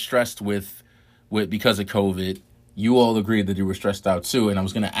said he was stressed with because of COVID. You all agreed that you were stressed out too, and I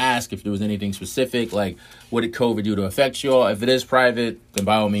was going to ask if there was anything specific, like what did COVID do to affect you all? If it is private, then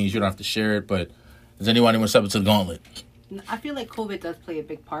by all means, you don't have to share it, but does anyone want to step into the gauntlet? I feel like COVID does play a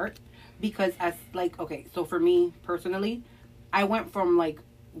big part because so for me personally, I went from like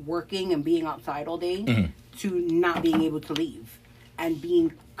working and being outside all day to not being able to leave and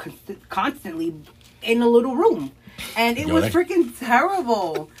being constantly in a little room. And it was freaking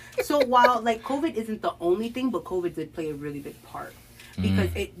terrible. So while like COVID isn't the only thing, but COVID did play a really big part because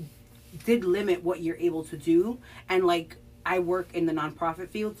it did limit what you're able to do. And like I work in the nonprofit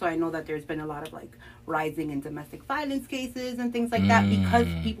field, so I know that there's been a lot of like rising in domestic violence cases and things like that because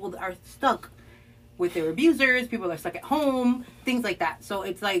people are stuck with their abusers, people are stuck at home, things like that. So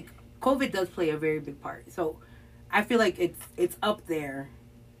it's like COVID does play a very big part. So I feel like it's up there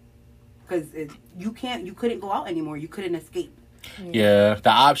because you couldn't go out anymore. You couldn't escape. Yeah, the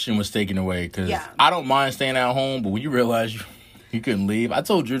option was taken away because I don't mind staying at home, but when you realize you couldn't leave. I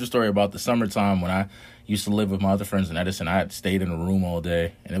told you the story about the summertime when I used to live with my other friends in Edison. I had stayed in a room all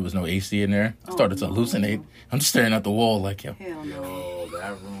day, and there was no AC in there. I started to hallucinate. I'm just staring at the wall like, yo. Hell no. Yo,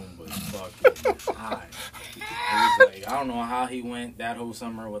 that room was fucking hot. It was like, I don't know how he went that whole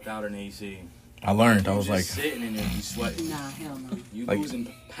summer without an AC. I learned. I You was just like... sitting in there, you sweating. Nah, hell no. You like,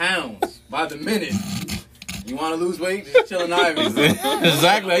 losing pounds by the minute. You want to lose weight? Just chilling Ivy.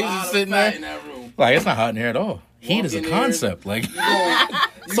 Exactly. I used to sit in there. In that room. Like, it's not hot in here at all. Heat is a concept. Like, it's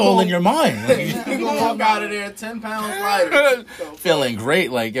you all gonna- in your mind. Like, You're going to walk out of there 10 pounds lighter. feeling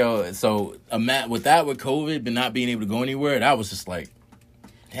great. Like, yo, so with COVID, but not being able to go anywhere, that was just like,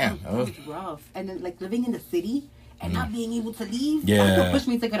 damn. It was rough. And then like living in the city and not being able to leave. Yeah. That still pushed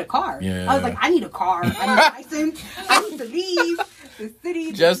me to get a car. Yeah. I was like, I need a car. I need a license. I need to leave the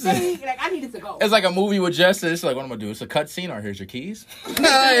city. Just- The state. Like, I needed to go. It's like a movie with Jess. It's like, what am I going to do? It's a cut scene. All right, here's your keys. Like,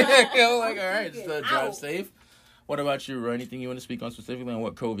 all right, just drive safe. What about you, or anything you want to speak on specifically on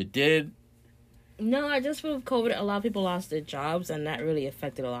what COVID did? No, I just feel with COVID, a lot of people lost their jobs, and that really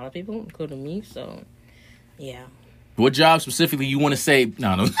affected a lot of people, including me. So, yeah. What job specifically you want to say?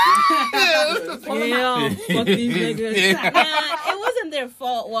 No. Yeah, fuck these niggas. Nah, it wasn't their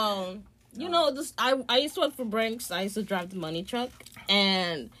fault. Well, you know, I used to work for Brinks. I used to drive the money truck,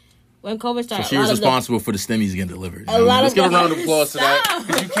 and when COVID started, So she was responsible for the stimmies getting delivered. You know? Let's give a round of applause to that. Stop.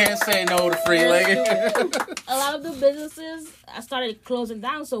 'Cause you can't say no to free. Like, a lot of the businesses I started closing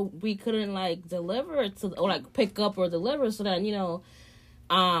down, so we couldn't like deliver or like pick up or deliver. So then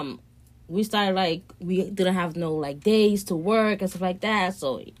we started like we didn't have no like days to work and stuff like that.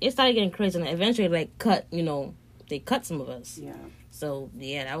 So it started getting crazy, and eventually like they cut some of us. Yeah. So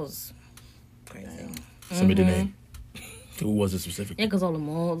yeah, that was crazy. somebody name. Who was it specifically? Yeah, because all the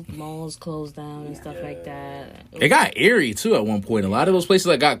malls closed down and stuff like that. It got eerie too at one point. A lot of those places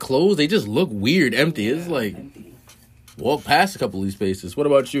that got closed, they just look weird, empty. It's like walk past a couple of these places. What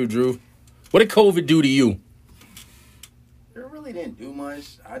about you, Drew? What did COVID do to you? It really didn't do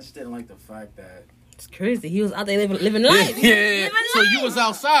much. I just didn't like the fact that It's crazy. He was out there living life. Yeah. So you was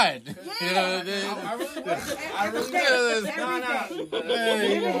outside. Yeah. You know what I mean? I really was. I really Yeah, was. Nah.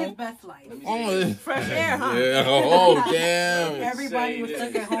 Living his best life. Oh, Fresh air, huh? yeah. Oh, damn. Everybody was Say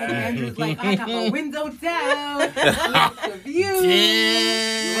stuck this. at home and was like, I got my window down. Look at the view.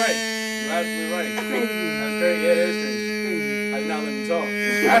 You're right. You're absolutely right. That's great. Yeah, that's crazy. How you not let me talk?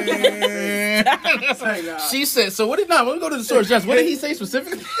 It's like, nah. She said, so what did not? Let me go to the source. Jess, what did he say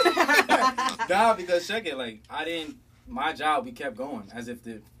specifically? Nah, because check it. Like my job, we kept going as if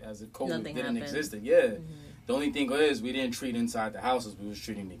COVID Nothing didn't happened. exist. Yeah. The only thing is we didn't treat inside the houses. We was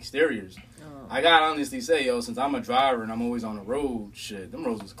treating the exteriors. Oh. I gotta honestly say, yo, since I'm a driver and I'm always on the road, shit, them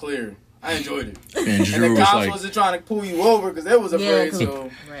roads was clear. I enjoyed it. And And Drew the was cops like, wasn't trying to pull you over because they was afraid. 'cause- So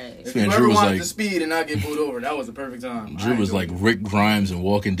Right. if Man, you Drew ever was wanted like- to speed and not get pulled over, that was the perfect time. Drew I was enjoyed like it. Rick Grimes and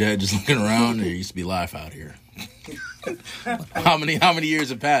Walking Dead, just looking around. There used to be life out here. How many years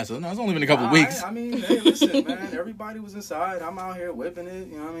have passed? No, it's only been a couple of weeks. I mean, hey, listen, man. Everybody was inside. I'm out here whipping it.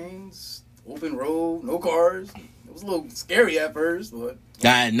 You know what I mean? Open road, no cars. It It was a little scary at first, but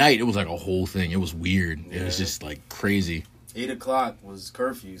At night, it was like a whole thing. It was weird. It was just like crazy. 8:00 was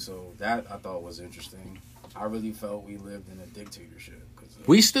curfew, so that I thought was interesting. I really felt we lived in a dictatorship.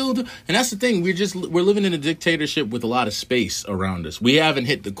 We still do, and that's the thing. We're living in a dictatorship with a lot of space around us. We haven't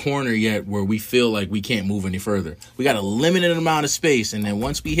hit the corner yet where we feel like we can't move any further. We got a limited amount of space, and then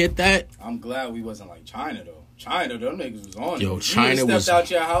once we hit that, I'm glad we wasn't like China though. China, them niggas was on. Yo, it. China you was stepped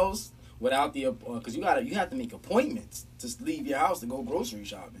out your house without the because you have to make appointments to leave your house to go grocery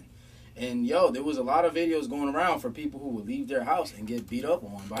shopping. And yo, there was a lot of videos going around for people who would leave their house and get beat up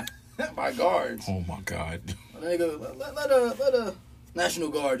on by guards. Oh my God! Nigga, let a National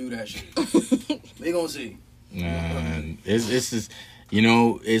Guard do that shit. They gonna see. Man, it's just,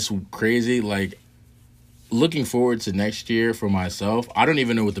 it's crazy. Like, looking forward to next year for myself. I don't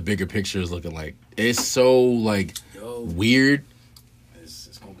even know what the bigger picture is looking like. It's so like weird.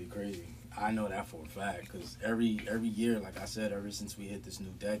 It's gonna be crazy. I know that for a fact because every year, like I said, ever since we hit this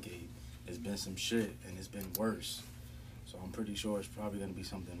new decade, there's been some shit and it's been worse. So I'm pretty sure it's probably gonna be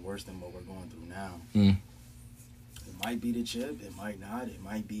something worse than what we're going through now. It might be the chip. It might not. It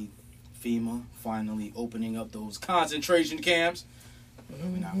might be FEMA finally opening up those concentration camps. But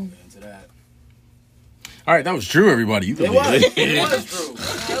we're not gonna get into that. All right, that was Drew, everybody. You can It was true.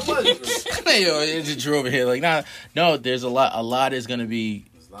 It was true. Hey, yo, it's just Drew over here. Like, no, there's a lot is gonna be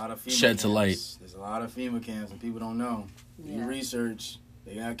There's a lot of FEMA shed camps. to light. There's a lot of FEMA camps, and people don't know. You research.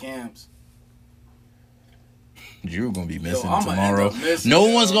 They got camps. Drew gonna be missing I'ma tomorrow. end up missing, No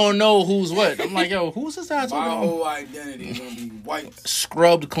one's gonna know who's what. I'm like, yo, who's this asshole? My whole identity is gonna be white.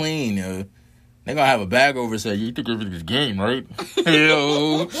 Scrubbed clean, yo. They gonna have a bag over and say, you took over this game, right?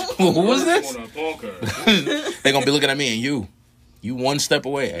 Yo, who was this? They gonna be looking at me and you one step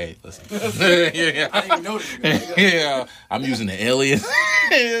away. Hey, listen. Yeah. I didn't even know this. Yeah, I'm using the alias.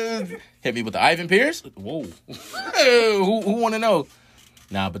 Hit me with the Ivan Pierce. Whoa. Who want to know?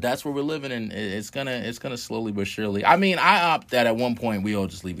 Nah, but that's where we're living, and it's gonna slowly but surely. I mean, I opt that at one point we all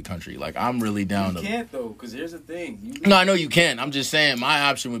just leave the country. Like, I'm really down to. You can't though, because here's the thing. No, I know you can. I'm just saying my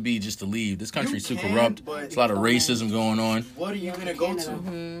option would be just to leave. This country's too corrupt. There's a lot of racism going on. What are you gonna go to?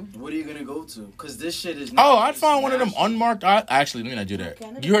 What are you gonna go to? Because this shit is. Oh, I'd find one of them unmarked. Actually, let me not do that.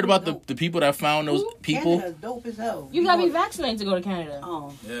 Canada You heard about dope. the people that found those people? Canada's dope as hell. You gotta be vaccinated to go to Canada.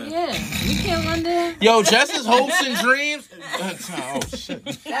 Oh. Yeah, you can't run there. Yo, Jess's hopes and dreams. Oh shit!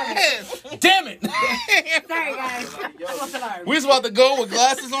 Damn it! Sorry, guys. Like, yo, False alarm. We was about to go with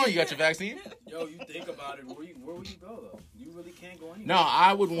glasses on. You got your vaccine? yo, you think about it. Where would you go though? You really can't go anywhere. No,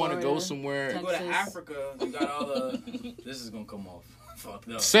 I would want to go Florida. somewhere. You go to Africa. You got all the. This is gonna come off fucked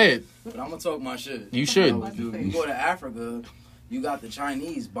up. Say it. But I'm gonna talk my shit. You should. You go to Africa, you got the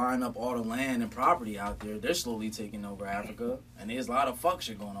Chinese buying up all the land and property out there. They're slowly taking over Africa, and there's a lot of fuck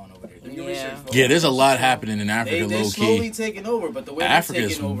shit going on over there. Do your research, folks. Yeah, there's a lot happening in Africa, They're low slowly key. taking over, but the way Africa they're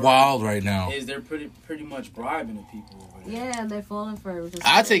is taking over wild right now. is they're pretty much bribing the people over there. Yeah, they're falling for it.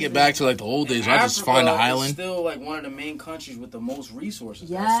 I take it back to like the old days. Where I just find an Africa is island. still like one of the main countries with the most resources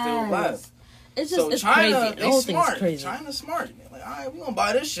that's still left. It's just So it's China, crazy. The they whole thing's smart. crazy. China's smart. Like, all right, we gonna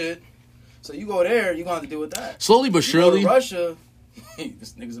buy this shit. So you go there, you gonna have to deal with that. Slowly but You go to surely, Russia,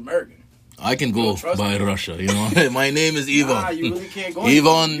 this nigga's American. I can You go don't trust by me? Russia. You know, my name is Ivan. Nah, you really can't go.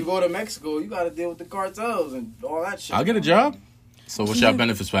 Ivan. You go to Mexico, you gotta deal with the cartels and all that shit. I'll get a job. So what's your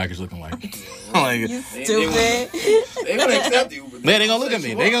benefits package looking like? Like, They Stupid. gonna accept you. But they gonna look at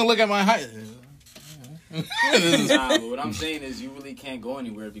me. They gonna look at my height. Nah, but what I'm saying is you really can't go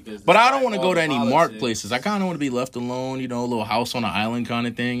anywhere because. But I don't want to all go to the any politics, marked places. I kind of want to be left alone. You know, a little house on an island kind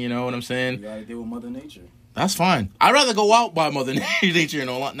of thing. You know what I'm You saying? gotta deal with Mother Nature. That's fine. I'd rather go out by Mother Nature, you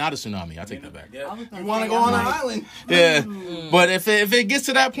know, not a tsunami. I take that back. Yeah. I was gonna You want to say, go on I'm an like- island? Yeah, but if it gets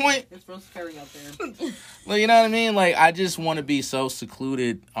to that point, It's real scary out there. like, you know what I mean? Like, I just want to be so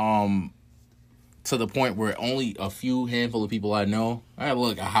secluded, to the point where only a few handful of people I know. I have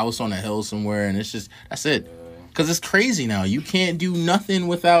like a house on a hill somewhere, and it's just that's it. Because it's crazy now. You can't do nothing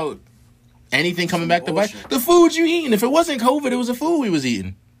without anything coming back to bite. bullshit. The food you eating. If it wasn't COVID, it was the food we was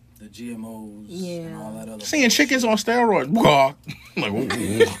eating. The GMOs Yeah. and all that other. Seeing chickens on steroids. Blah. Like,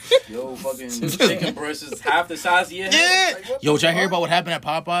 ooh. Yo, fucking chicken breast is half the size of your head. Yeah. Like, what Yo, the did y'all hear fuck? about what happened at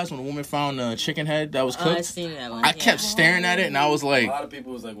Popeyes when a woman found a chicken head that was Oh, I cooked? seen that one. I kept staring at it, and I was A like, lot of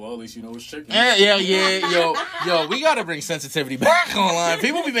people was like, well, at least you know it's chicken. yeah. Yo, we gotta bring sensitivity back online.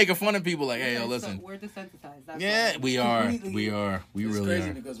 People be making fun of people like, hey, yo, listen. We're desensitized. That's Yeah, all. we are. Completely. We It's really crazy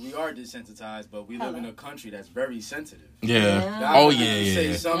are. because we are desensitized, but we live in a country that's very sensitive. Yeah. Yeah. Oh, God yeah, forbid you yeah, Say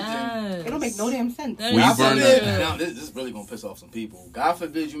yeah. something. Yes. It don't make no damn sense. That We is burn so that good. down. Now, this is really gonna piss off some people. God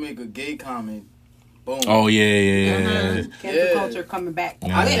forbid you make a gay comment. Boom. Oh, yeah. Cancel Yeah. culture coming back.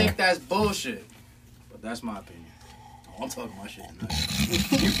 Yeah. I quick. think that's bullshit. But that's my opinion. I'm talking my shit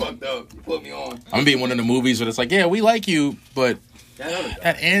tonight. You fucked up. You put me on. I'm gonna be in one of the movies where it's like, yeah, we like you, but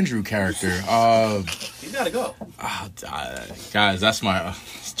that Andrew character, He's gotta go. guys, that's my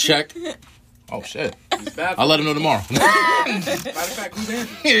check. Oh shit! He's bad. I'll let him know tomorrow. Matter of fact, who's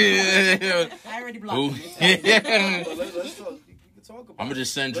Andrew? Yeah. I already blocked him. Yeah. But let's talk. We can talk about I'm gonna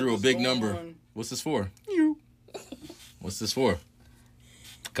just send what Drew a is big going number. on. What's this for? What's this for?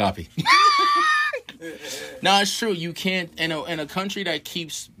 Copy. No, it's true. You can't in a country that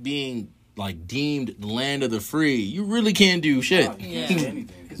keeps being like deemed the land of the free. You really can't do shit. No, you can't say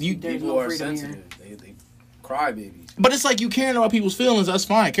anything. 'Cause You- There's people no are freedom sensitive. They cry babies. But it's like you caring about people's feelings. That's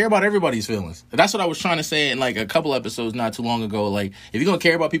fine. Care about everybody's feelings. That's what I was trying to say in like a couple episodes not too long ago. Like if you're gonna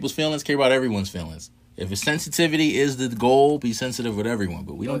care about people's feelings, care about everyone's feelings. If it's sensitivity is the goal, be sensitive with everyone.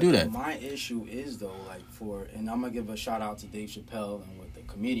 But we don't do that. My issue is though, like and I'm gonna give a shout out to Dave Chappelle and with the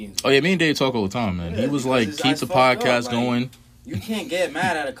comedians. Oh yeah, me and Dave talk all the time, man. Yeah, He was because like, it's keep the fucked up, podcast like, going. You can't get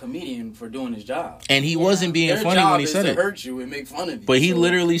mad at a comedian for doing his job. And he wasn't being Their funny job when he is said to it. hurt you and make fun of you. But he So,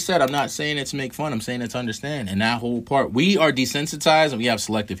 literally said, I'm not saying it to make fun. I'm saying it to understand. And that whole part, we are desensitized and we have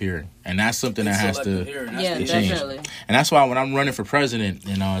selective hearing. And that's something that has selective to hearing, that's Yeah, the change. definitely. And that's why when I'm running for president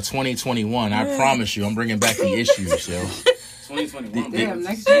in 2021, I promise you, I'm bringing back the issues, yo. 2021. Damn,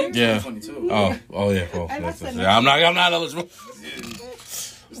 next year? Yeah. 2022. Oh yeah. Oh, I that's- said that's- I'm not eligible.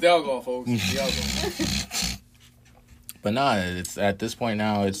 It's the alcohol, folks. It's the alcohol. But nah, it's at this point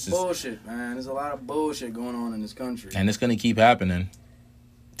now, it's just, Bullshit, man. There's a lot of bullshit going on in this country. and it's gonna keep happening.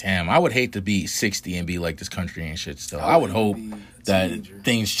 Damn, I would hate to be 60 and be like this country ain't shit still. I would hope be a that teenager.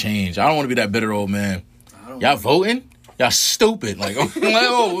 things change. I don't want to be that bitter old man. I don't Y'all voting? Y'all stupid. Like,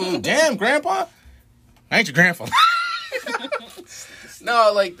 oh, damn, grandpa. I ain't your grandfather.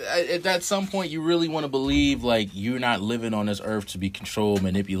 No, like, at some point, you really want to believe, like, you're not living on this earth to be controlled,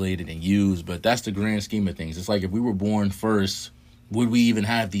 manipulated, and used. But that's the grand scheme of things. It's like if we were born first, would we even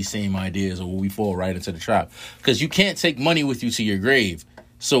have these same ideas, or would we fall right into the trap? Because you can't take money with you to your grave.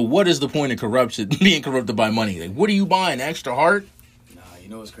 So what is the point of corruption, being corrupted by money? Like, what are you buying? Extra heart? Nah, you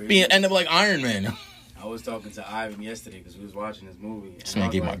know what's crazy? End up like Iron Man. I was talking to Ivan yesterday because we was watching this movie. This man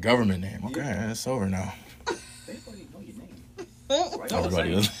gave my government name. Okay, that's over now. They already know your name.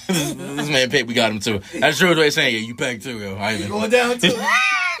 Everybody else. This man paid. We got him too. That's true. What they're saying. Yeah, you pegged too, yo. I You even going down too.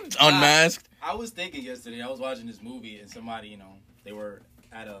 unmasked. I was thinking yesterday, I was watching this movie and somebody, they were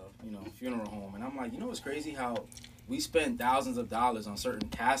at a, funeral home. And I'm like, what's crazy? How we spend thousands of dollars on certain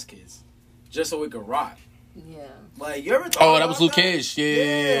caskets just so it could rot. Yeah. Like, you ever thought Oh, about that was Luke Cage.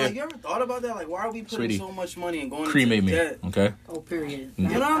 Yeah. Like, you ever thought about that? Like, why are we putting Sweetie. so much money and going Cremate into me. debt? Okay. Oh, period. You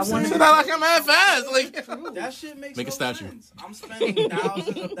know what I'm saying? Said that like I'm mad fast. Like, That shit makes Make a no statue. sense. I'm spending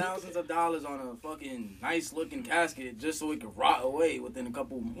thousands of dollars on a fucking nice looking casket just so it could rot away within a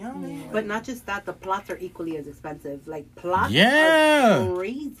couple. You know what I mean? But not just that, the plots are equally as expensive. Like, plots Yeah. are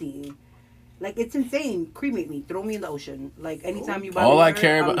crazy. Like, it's insane. Cremate me. Throw me in the ocean. Like, anytime you buy All I water,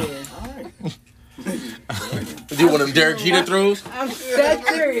 care I'm about- there. All right. do one of them Derek Jeter throws. I'm dead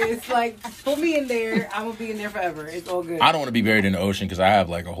serious. Like, put me in there. I'm going to be in there forever. It's all good. I don't want to be buried in the ocean because I have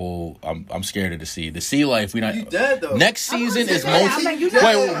like a whole. I'm scared of the sea. The sea life. We not. You dead though. Next season is I'm multi. like, you Wait,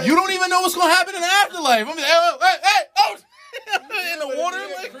 dead. you don't even know what's gonna happen in the afterlife. I'm like, hey, oh, in the water.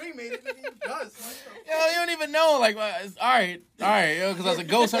 Like, yo, you don't even know. Like, it's, all right, because as a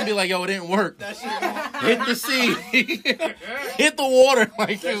ghost, I'd be like, yo, it didn't work. That shit going, Hit the sea, hit the water.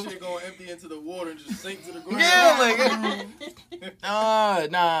 Like, that shit going empty into the water and just sink to the ground. yeah,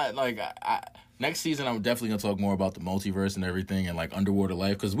 like, nah. Like, next season, I'm definitely gonna talk more about the multiverse and everything, and like underwater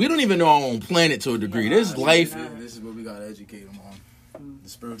life, because we don't even know our own planet to a degree. This life. This is what we gotta educate them on. The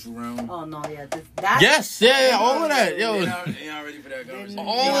spiritual realm. Oh, no, yeah. That, Yes, yeah, all of that, yo. They not ready for that conversation.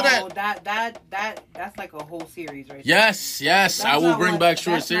 All of that. That's like a whole series right Yes. That's I will not bring one- back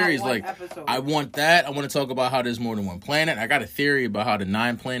short that's not series. one Like, episode. I want that. I want to talk about how there's more than one planet. I got a theory about how the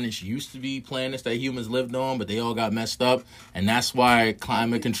 9 planets used to be planets that humans lived on, but they all got messed up, and that's why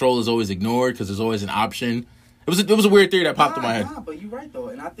climate control is always ignored because there's always an option. It was a weird theory that popped in my head. Nah, but you're right though,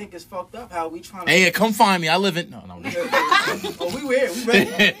 and I think it's fucked up how we trying to. Hey, come find me. I live in no. Oh, we here. We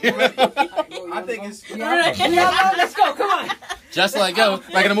ready. We ready. I think it's. Let's go. Come on. Just like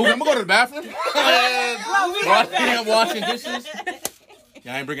like in a movie. I'm gonna go to the bathroom. I'm washing dishes.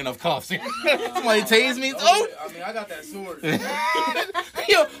 Yeah, I ain't bringing enough cuffs. Somebody tase me. Oh, I mean, I got that sword.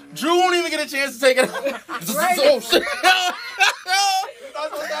 yo, Drew won't even get a chance to take it. Oh shit.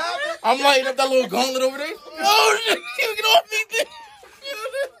 I'm lighting up that little gauntlet over there. Oh shit! You get off me!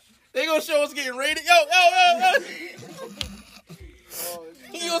 They gonna show us getting raided. Yo!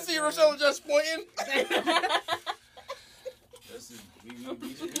 You gonna see Rochelle just pointing?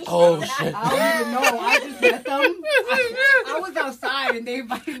 listen. Oh shit! I don't even know. I just met them. I was outside and they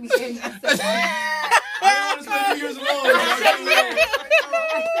invited me in. I said, I didn't want to spend 2 years alone.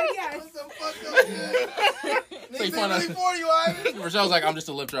 So you find out, Rochelle's like, I'm just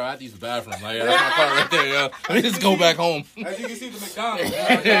a lifter. I have to use the bathroom. Like, yeah, that's my car right there. Yeah. Let me just go back home. As you can see, the McDonald's.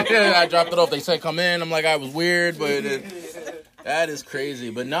 I dropped it off. They said come in. I'm like, I was weird, but that is crazy.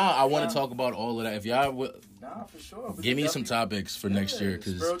 But nah, I want to talk about all of that. If y'all Nah, for sure. give me some topics for next year,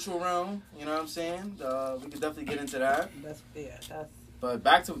 because spiritual realm, you know what I'm saying? We could definitely get into that. that's. But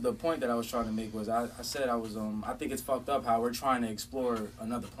back to the point that I was trying to make was I said I think it's fucked up how we're trying to explore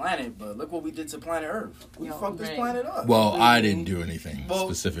another planet, but look what we did to planet Earth. We fucked this planet up. well, I didn't do anything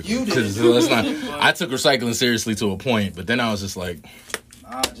specifically. You did. 'Cause let's not. I took recycling seriously to a point, but then I was just like,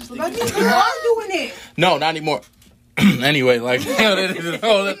 Nah, just think But you are doing it. no, not anymore. Anyway, like,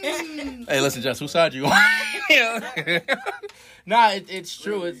 hey, listen, Jess, whose side you on? Nah, it's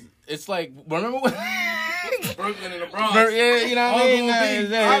true. It's like, remember when? Brooklyn and the Bronx. Yeah, you know what I mean? You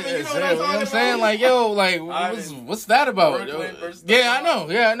know what I'm saying? Like, yo, like, what's that about? Brooklyn versus Yeah, I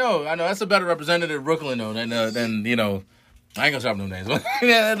know. That's a better representative of Brooklyn, though, than you know, I ain't gonna drop no names. But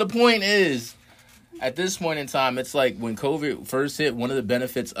yeah, the point is, at this point in time, it's like when COVID first hit, one of the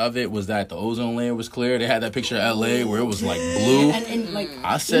benefits of it was that the ozone layer was clear. They had that picture of LA where it was like blue. And like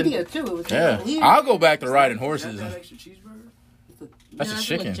I said, India too. It was yeah, weird. I'll go back to riding horses. That extra cheeseburger? That's a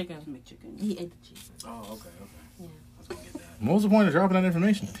chicken. McChicken. He ate the cheese. Oh, okay. Yeah. I was gonna get that. What was the point of dropping that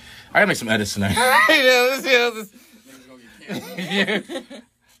information? I gotta make some edits tonight. Niggas gonna get canceled. Yeah.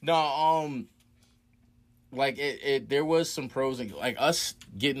 No, like it there was some pros, like us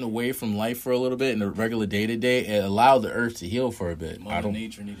getting away from life for a little bit in the regular day to day. It allowed the earth to heal for a bit. Mother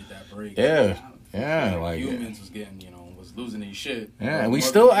Nature needed that break. Yeah, like humans was getting, was losing their shit. yeah, and we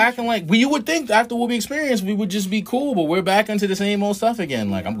still acting like you would think after what we experienced, we would just be cool, but we're back into the same old stuff again.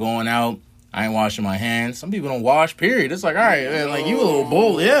 Like I'm going out. I ain't washing my hands. Some people don't wash, period. It's like, all right, man, like you a little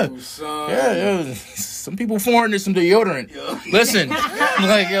bold, yeah. Yeah. Some people foreign to some deodorant. Listen,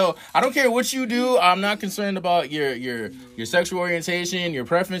 like, yo, I don't care what you do. I'm not concerned about your sexual orientation, your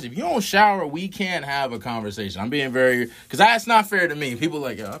preference. If you don't shower, we can't have a conversation. I'm being very, because that's not fair to me. People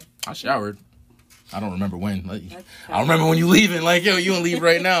like, yo, I showered. I don't remember when. Like, I don't remember when you leaving. Like, yo, you don't leave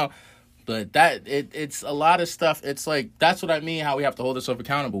right now. But it's a lot of stuff. It's like, that's what I mean, how we have to hold ourselves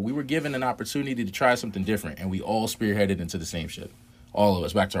accountable. We were given an opportunity to try something different, and we all spearheaded into the same shit. All of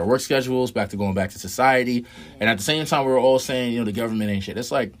us. Back to our work schedules, back to going back to society. And at the same time, we were all saying, the government ain't shit.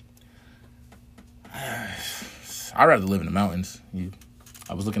 It's like, I'd rather live in the mountains.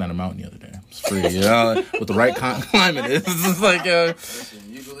 I was looking at a mountain the other day. It's free, with the right climate. It's just like,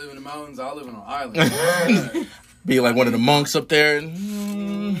 listen, you can live in the mountains, I'll live on an island. Be like one of the monks up there.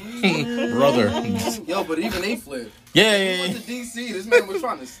 Brother. Yo, but even they flipped. Yeah. He went to D.C. This man was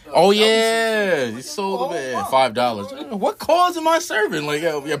trying to... Oh, yeah. He sold it at $5. What cause am I serving? Like,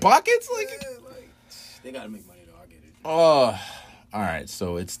 your pockets? Like, they gotta make money, though. I get it. All right.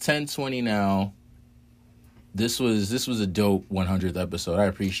 So it's 10:20 now. This was a dope 100th episode. I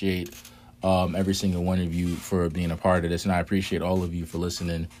appreciate every single one of you for being a part of this, and I appreciate all of you for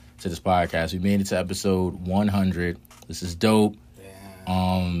listening to this podcast. We made it to episode 100. This is dope.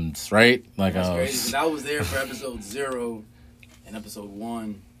 It's right. Like, that's crazy. I was there for episode 0 and episode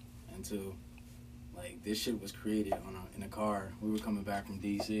 1 and 2. Like, this shit was created in a car. We were coming back from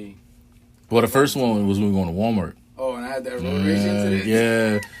DC. Well, the first one was when we were going to Walmart. Oh, and I had that road rage incident.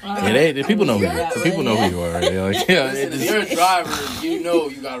 Yeah. The people know who you are. The people know who you are. Right? Like, listen, if you're a driver, you know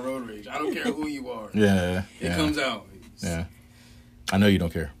you got road rage. I don't care who you are. Yeah. It comes out. Yeah. I know you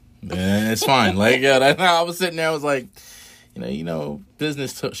don't care. It's fine. Like, I was sitting there. I was like,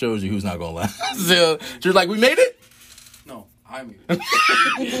 business shows you who's not gonna laugh. So you're like, we made it. No, I made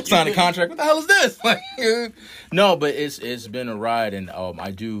it. Signed a contract. What the hell is this? Like, no, but it's been a ride, and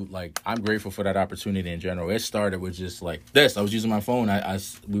I do I'm grateful for that opportunity in general. It started with just like this. I was using my phone.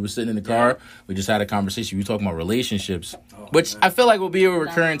 We were sitting in the car. We just had a conversation. We were talking about relationships, which I feel like will be a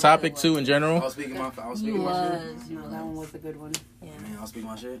recurring topic too in general. I was speaking my shit. No, that one was a good one. Yeah. Man, I was speaking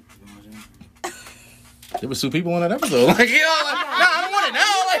my shit. There was 2 people on that episode. Like, I don't want it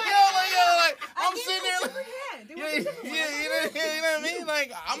now. Like, I'm sitting there. Like, you know what I mean?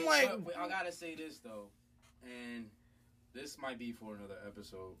 Like, I'm like, but I gotta say this though, and this might be for another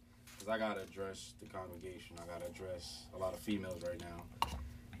episode, because I gotta address the congregation. I gotta address a lot of females right now.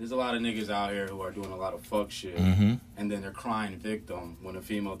 There's a lot of niggas out here who are doing a lot of fuck shit, and then they're crying victim when a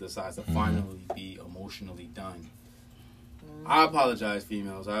female decides to finally be emotionally done. I apologize,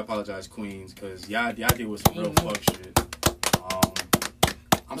 females. I apologize, queens, because y'all deal with some real fuck shit.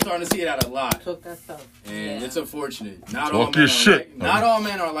 I'm starting to see that a lot. Took that stuff. And it's unfortunate. Not Talk all men your are shit. not all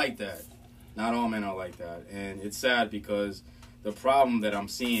men are like that. Not all men are like that. And it's sad because the problem that I'm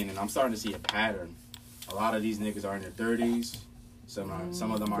seeing, and I'm starting to see a pattern, a lot of these niggas are in their 30s. Some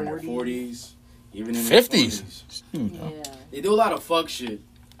of them are in their 40s. Even in their 50s. 20s. They do a lot of fuck shit.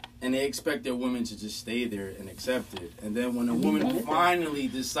 And they expect their women to just stay there and accept it. And then when a woman finally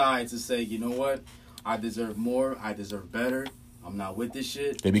decides to say, you know what? I deserve more. I deserve better. I'm not with this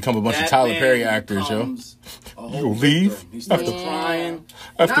shit. They become a bunch of Tyler Perry actors, yo. You leave? He starts crying.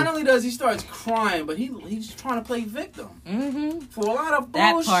 Not only does he starts crying, but he's trying to play victim for a lot of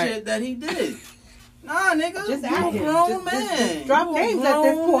bullshit that he did. Nah, nigga. Just you a grown man. Just drop names at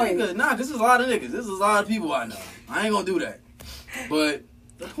this point. Nigga. Nah, this is a lot of niggas. This is a lot of people I know. I ain't gonna do that. But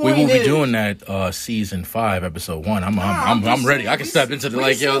we won't be doing that season 5, episode 1. I'm ready. I can step into the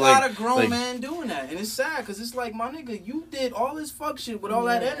a lot of grown men doing that, and it's sad because it's like, my nigga, you did all this fuck shit with all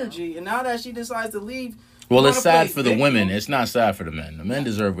that energy, and now that she decides to leave. Well, it's sad for the women. It's not sad for the men. The men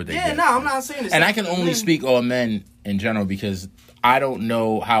deserve what they get. Yeah, no, I'm not saying this. And I can only speak on men in general because I don't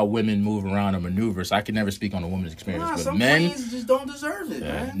know how women move around or maneuver, so I can never speak on a woman's experience. But some men queens just don't deserve it,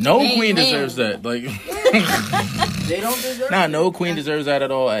 man. No queen deserves that. Like they don't deserve it. No queen deserves that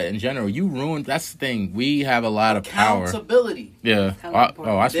at all. In general, you ruined. That's the thing. We have a lot of power. Accountability. Yeah. I spoke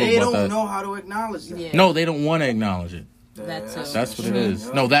about that. They don't know how to acknowledge that. Yeah. No, they don't want to acknowledge it. That's what it is.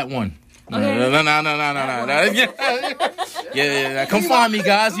 Yeah. No, that one. No. Yeah. Come Yeah. find me,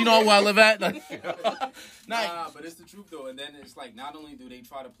 guys. You know where I live at. Nah, but it's the truth though. And then it's like, not only do they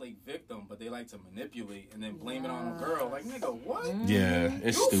try to play victim, but they like to manipulate and then blame it on a girl. Like, nigga, what? Yeah,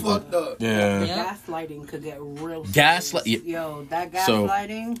 it's You stupid. fucked up. Yeah. Gaslighting could get real Gaslight. Yo, that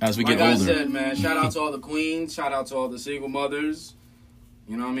gaslighting. So, as we Like get I older. said, man, shout out to all the queens. Shout out to all the single mothers.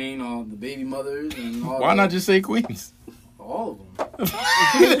 You know what I mean? All the baby mothers. And all Why not just say queens? all of them?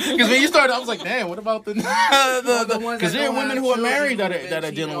 Because when you started, I was like, damn, what about the because there are women who are married that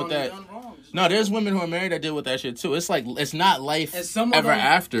are dealing with that. No, there's women who are married that deal with that shit too. It's like, it's not life And some of ever them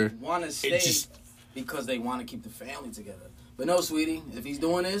after. want to stay because they want to keep the family together. But no, sweetie, if he's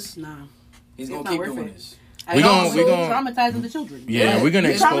doing this, he's going to keep doing this. We're gonna traumatizing the children. Yeah, we're gonna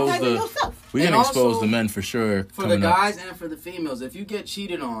expose We're gonna expose the men for sure. For the guys and for the females, if you get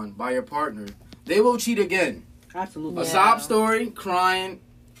cheated on by your partner, they will cheat again. Absolutely. A sob story, crying,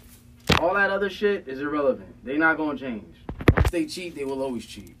 all that other shit is irrelevant. They're not gonna change. Once they cheat, they will always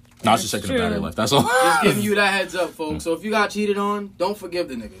cheat. No, it's just taking a battery life. That's all. Just giving you that heads up, folks. So if you got cheated on, don't forgive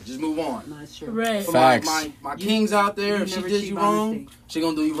the nigga. Just move on. That's true. Right. For Facts. my kings out there, you if she never did cheat you by wrong, mistake. she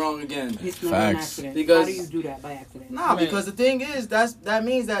gonna do you wrong again. It's never an Facts. accident. Because- How do you do that by accident? Nah, because the thing is, that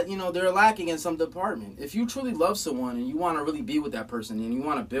means that, you know, they're lacking in some department. If you truly love someone and you want to really be with that person and you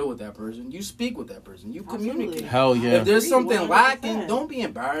want to build with that person, you speak with that person. You communicate. Hell yeah. If there's something 100%. lacking, don't be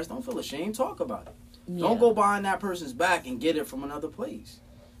embarrassed. Don't feel ashamed. Talk about it. Yeah. Don't go behind that person's back and get it from another place.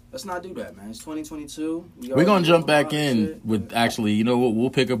 Let's not do that, man. It's 2022. We're gonna jump back in with actually, you know what? We'll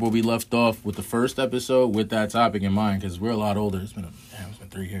pick up where we left off with the first episode with that topic in mind because we're a lot older. It's been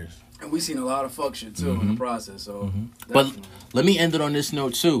 3 years. And we've seen a lot of fuck shit too in the process. So, But definitely. let me end it on this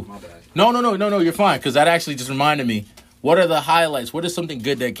note too. My bad. No, you're fine because that actually just reminded me. What are the highlights? What is something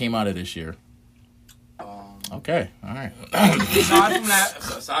good that came out of this year? Okay, all right.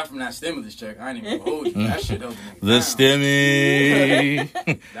 aside from that stimulus check, I ain't even gonna hold you. That shit helped me. The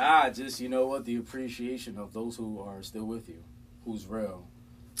stimmy. Nah, just, you know what, the appreciation of those who are still with you, who's real.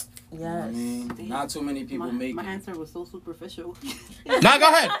 You know what I Yes. mean? Not too many people make My it. answer was so superficial. Nah, go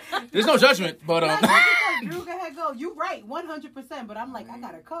ahead. There's no judgment, but Drew, go ahead, go. You right, 100%. But I'm like, I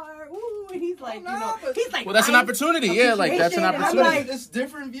got a car. Ooh, and he's like, No, you know, but- he's like, well, that's an nice, opportunity. Yeah, like that's an appreciation, and I'm opportunity. like, It's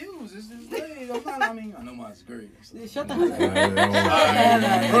different views. It's just, hey, I mean, I know mine's great. So. shut the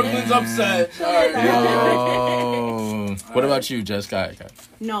Brooklyn's upset. Yo. What about you, Jess? Guy.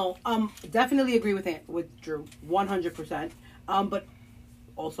 No, definitely agree with Drew, 100%. But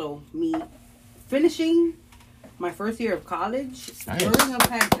also me finishing my first year of college Nice. during a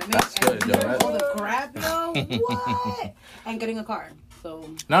pandemic That's and good, yo. doing all the crap, yo, what? And getting a car. So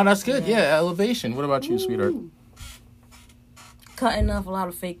No, that's good. Yeah, elevation. What about you, sweetheart? Cutting off a lot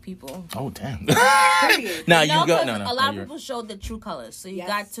of fake people. Oh, damn. period. Now No, you got 'cause no. a lot of you're- people showed their true colors, so you Yes.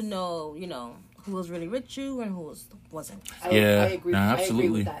 got to know, who was really with you and who wasn't. Yeah, I agree. nah, I agree absolutely.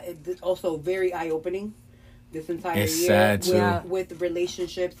 with that. It's also very eye opening. This entire It's year sad, too. with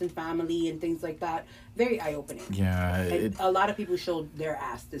relationships and family and things like that. Very eye opening. Yeah. And a lot of people showed their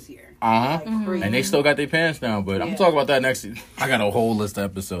ass this year. Uh-huh. Like, crazy. And they still got their pants down, but I'm Yeah. talking about that next. I got a whole list of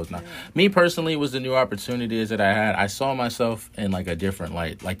episodes now. Me personally, was the new opportunities that I had. I saw myself in like a different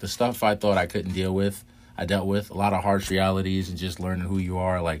light. Like the stuff I thought I couldn't deal with, I dealt with, a lot of harsh realities, and just learning who you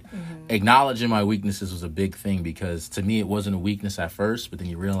are. Like, acknowledging my weaknesses was a big thing, because to me it wasn't a weakness at first, but then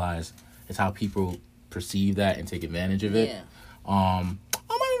you realize it's how people perceive that and take advantage of it. Yeah. I'm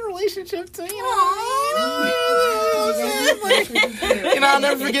in a relationship too, I'll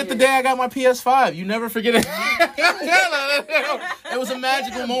never forget the day I got my PS5. You never forget it. It was a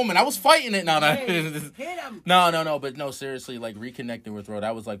magical moment. I was fighting it. No, seriously, like, reconnecting with Ro,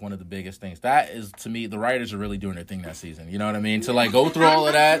 that was like one of the biggest things. That is, to me, the writers are really doing their thing that season. You know what I mean? To like go through all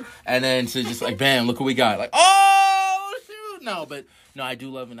of that and then to just like, bam, look what we got. Like, oh shoot. No, I do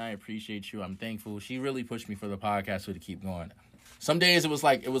love and I appreciate you. I'm thankful. She really pushed me for the podcast to keep going. Some days it was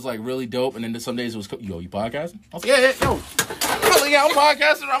like really dope, and then some days it was, yo, you podcasting? I was like, yeah, I'm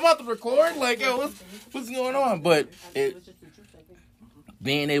podcasting. I'm about to record. Like, yo, what's going on? But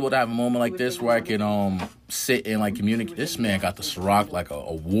being able to have a moment like this where I can sit and like communicate. This man got the Ciroc like a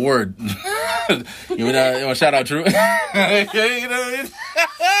award. You want to shout out Drew? You know what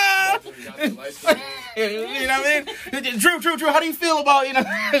I mean? Drew, how do you feel about, you know?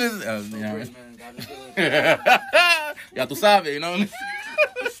 Ya tú sabes, you know?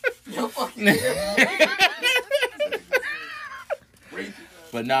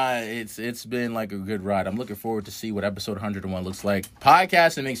 But nah, it's been like a good ride. I'm looking forward to see what episode 101 looks like.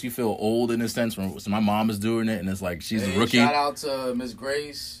 Podcasting makes you feel old in a sense. So my mom is doing it, and it's like she's a rookie. Shout out to Miss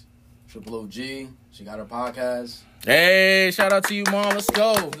Grace, Triple OG. She got her podcast. Hey, shout out to you, Mom. Let's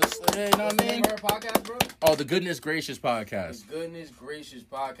go. You know what I mean? Her podcast, bro? Oh, the Goodness Gracious podcast. The Goodness Gracious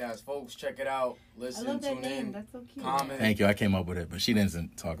podcast. Folks, check it out. Listen, tune in. That's so cute. Comment. Thank you. I came up with it, but she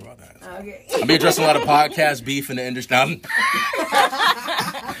didn't talk about that. Okay. I'll be addressing a lot of podcast beef in the industry.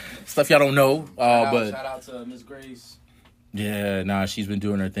 Stuff y'all don't know. Shout out to Miss Grace. Yeah, nah, she's been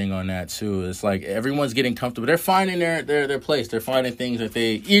doing her thing on that too. It's like everyone's getting comfortable. They're finding their place. They're finding things that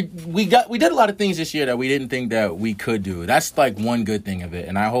we did a lot of things this year that we didn't think that we could do. That's like one good thing of it.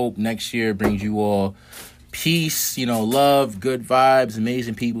 And I hope next year brings you all peace, love, good vibes,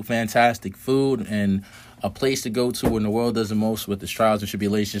 amazing people, fantastic food, and a place to go to when the world does the most with the Trials and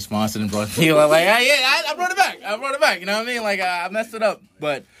Tribulations sponsored and brought to you. Like, I brought it back. You know what I mean? Like, I messed it up.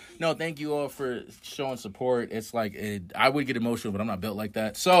 But no, thank you all for showing support. It's like, I would get emotional, but I'm not built like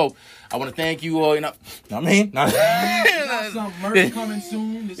that. So I want to thank you all. Got some merch coming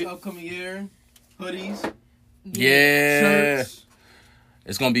soon this upcoming year. Hoodies. Yeah. Shirts.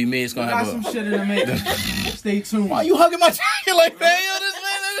 It's going to be me. It's going to have some shit in the making. Stay tuned. Why are you hugging my jacket like that?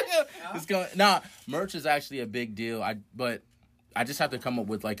 Merch is actually a big deal. But I just have to come up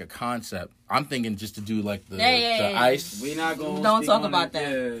with like a concept. I'm thinking just to do like the ice. We not going. Don't talk about that.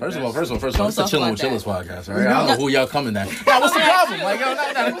 Yeah, First of all, it's Don't the talk Chilling about with that. Chillers podcast, right? I don't know who y'all coming at. Now, what's the problem? Like, yo,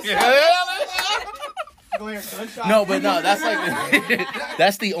 no, but no, that's like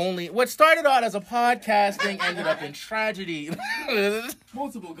that's the only. What started out as a podcast thing ended up in tragedy.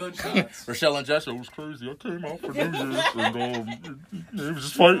 Multiple gunshots. Rochelle and Jess, it was crazy. I came out for New Year's and it was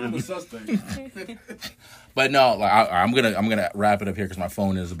just fighting. The suspect. But no, like I'm gonna wrap it up here because my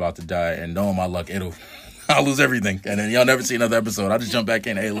phone is about to die, and knowing my luck, I'll lose everything, and then y'all never see another episode. I'll just jump back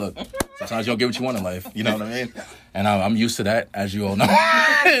in. Hey, look, sometimes you don't get what you want in life. You know what I mean? And I'm used to that, as you all know.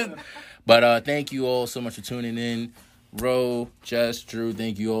 But thank you all so much for tuning in. Ro, Jess, Drew,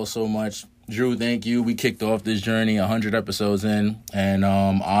 thank you all so much. Drew, thank you. We kicked off this journey 100 episodes in, and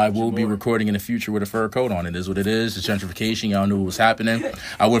I will be recording in the future with a fur coat on. It is what it is. It's gentrification. Y'all knew what was happening.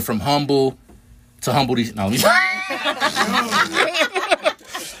 I went from humble to humble. No, let me...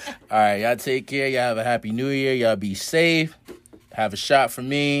 All right, y'all take care. Y'all have a happy new year. Y'all be safe. Have a shot for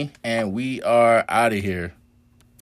me, and we are out of here.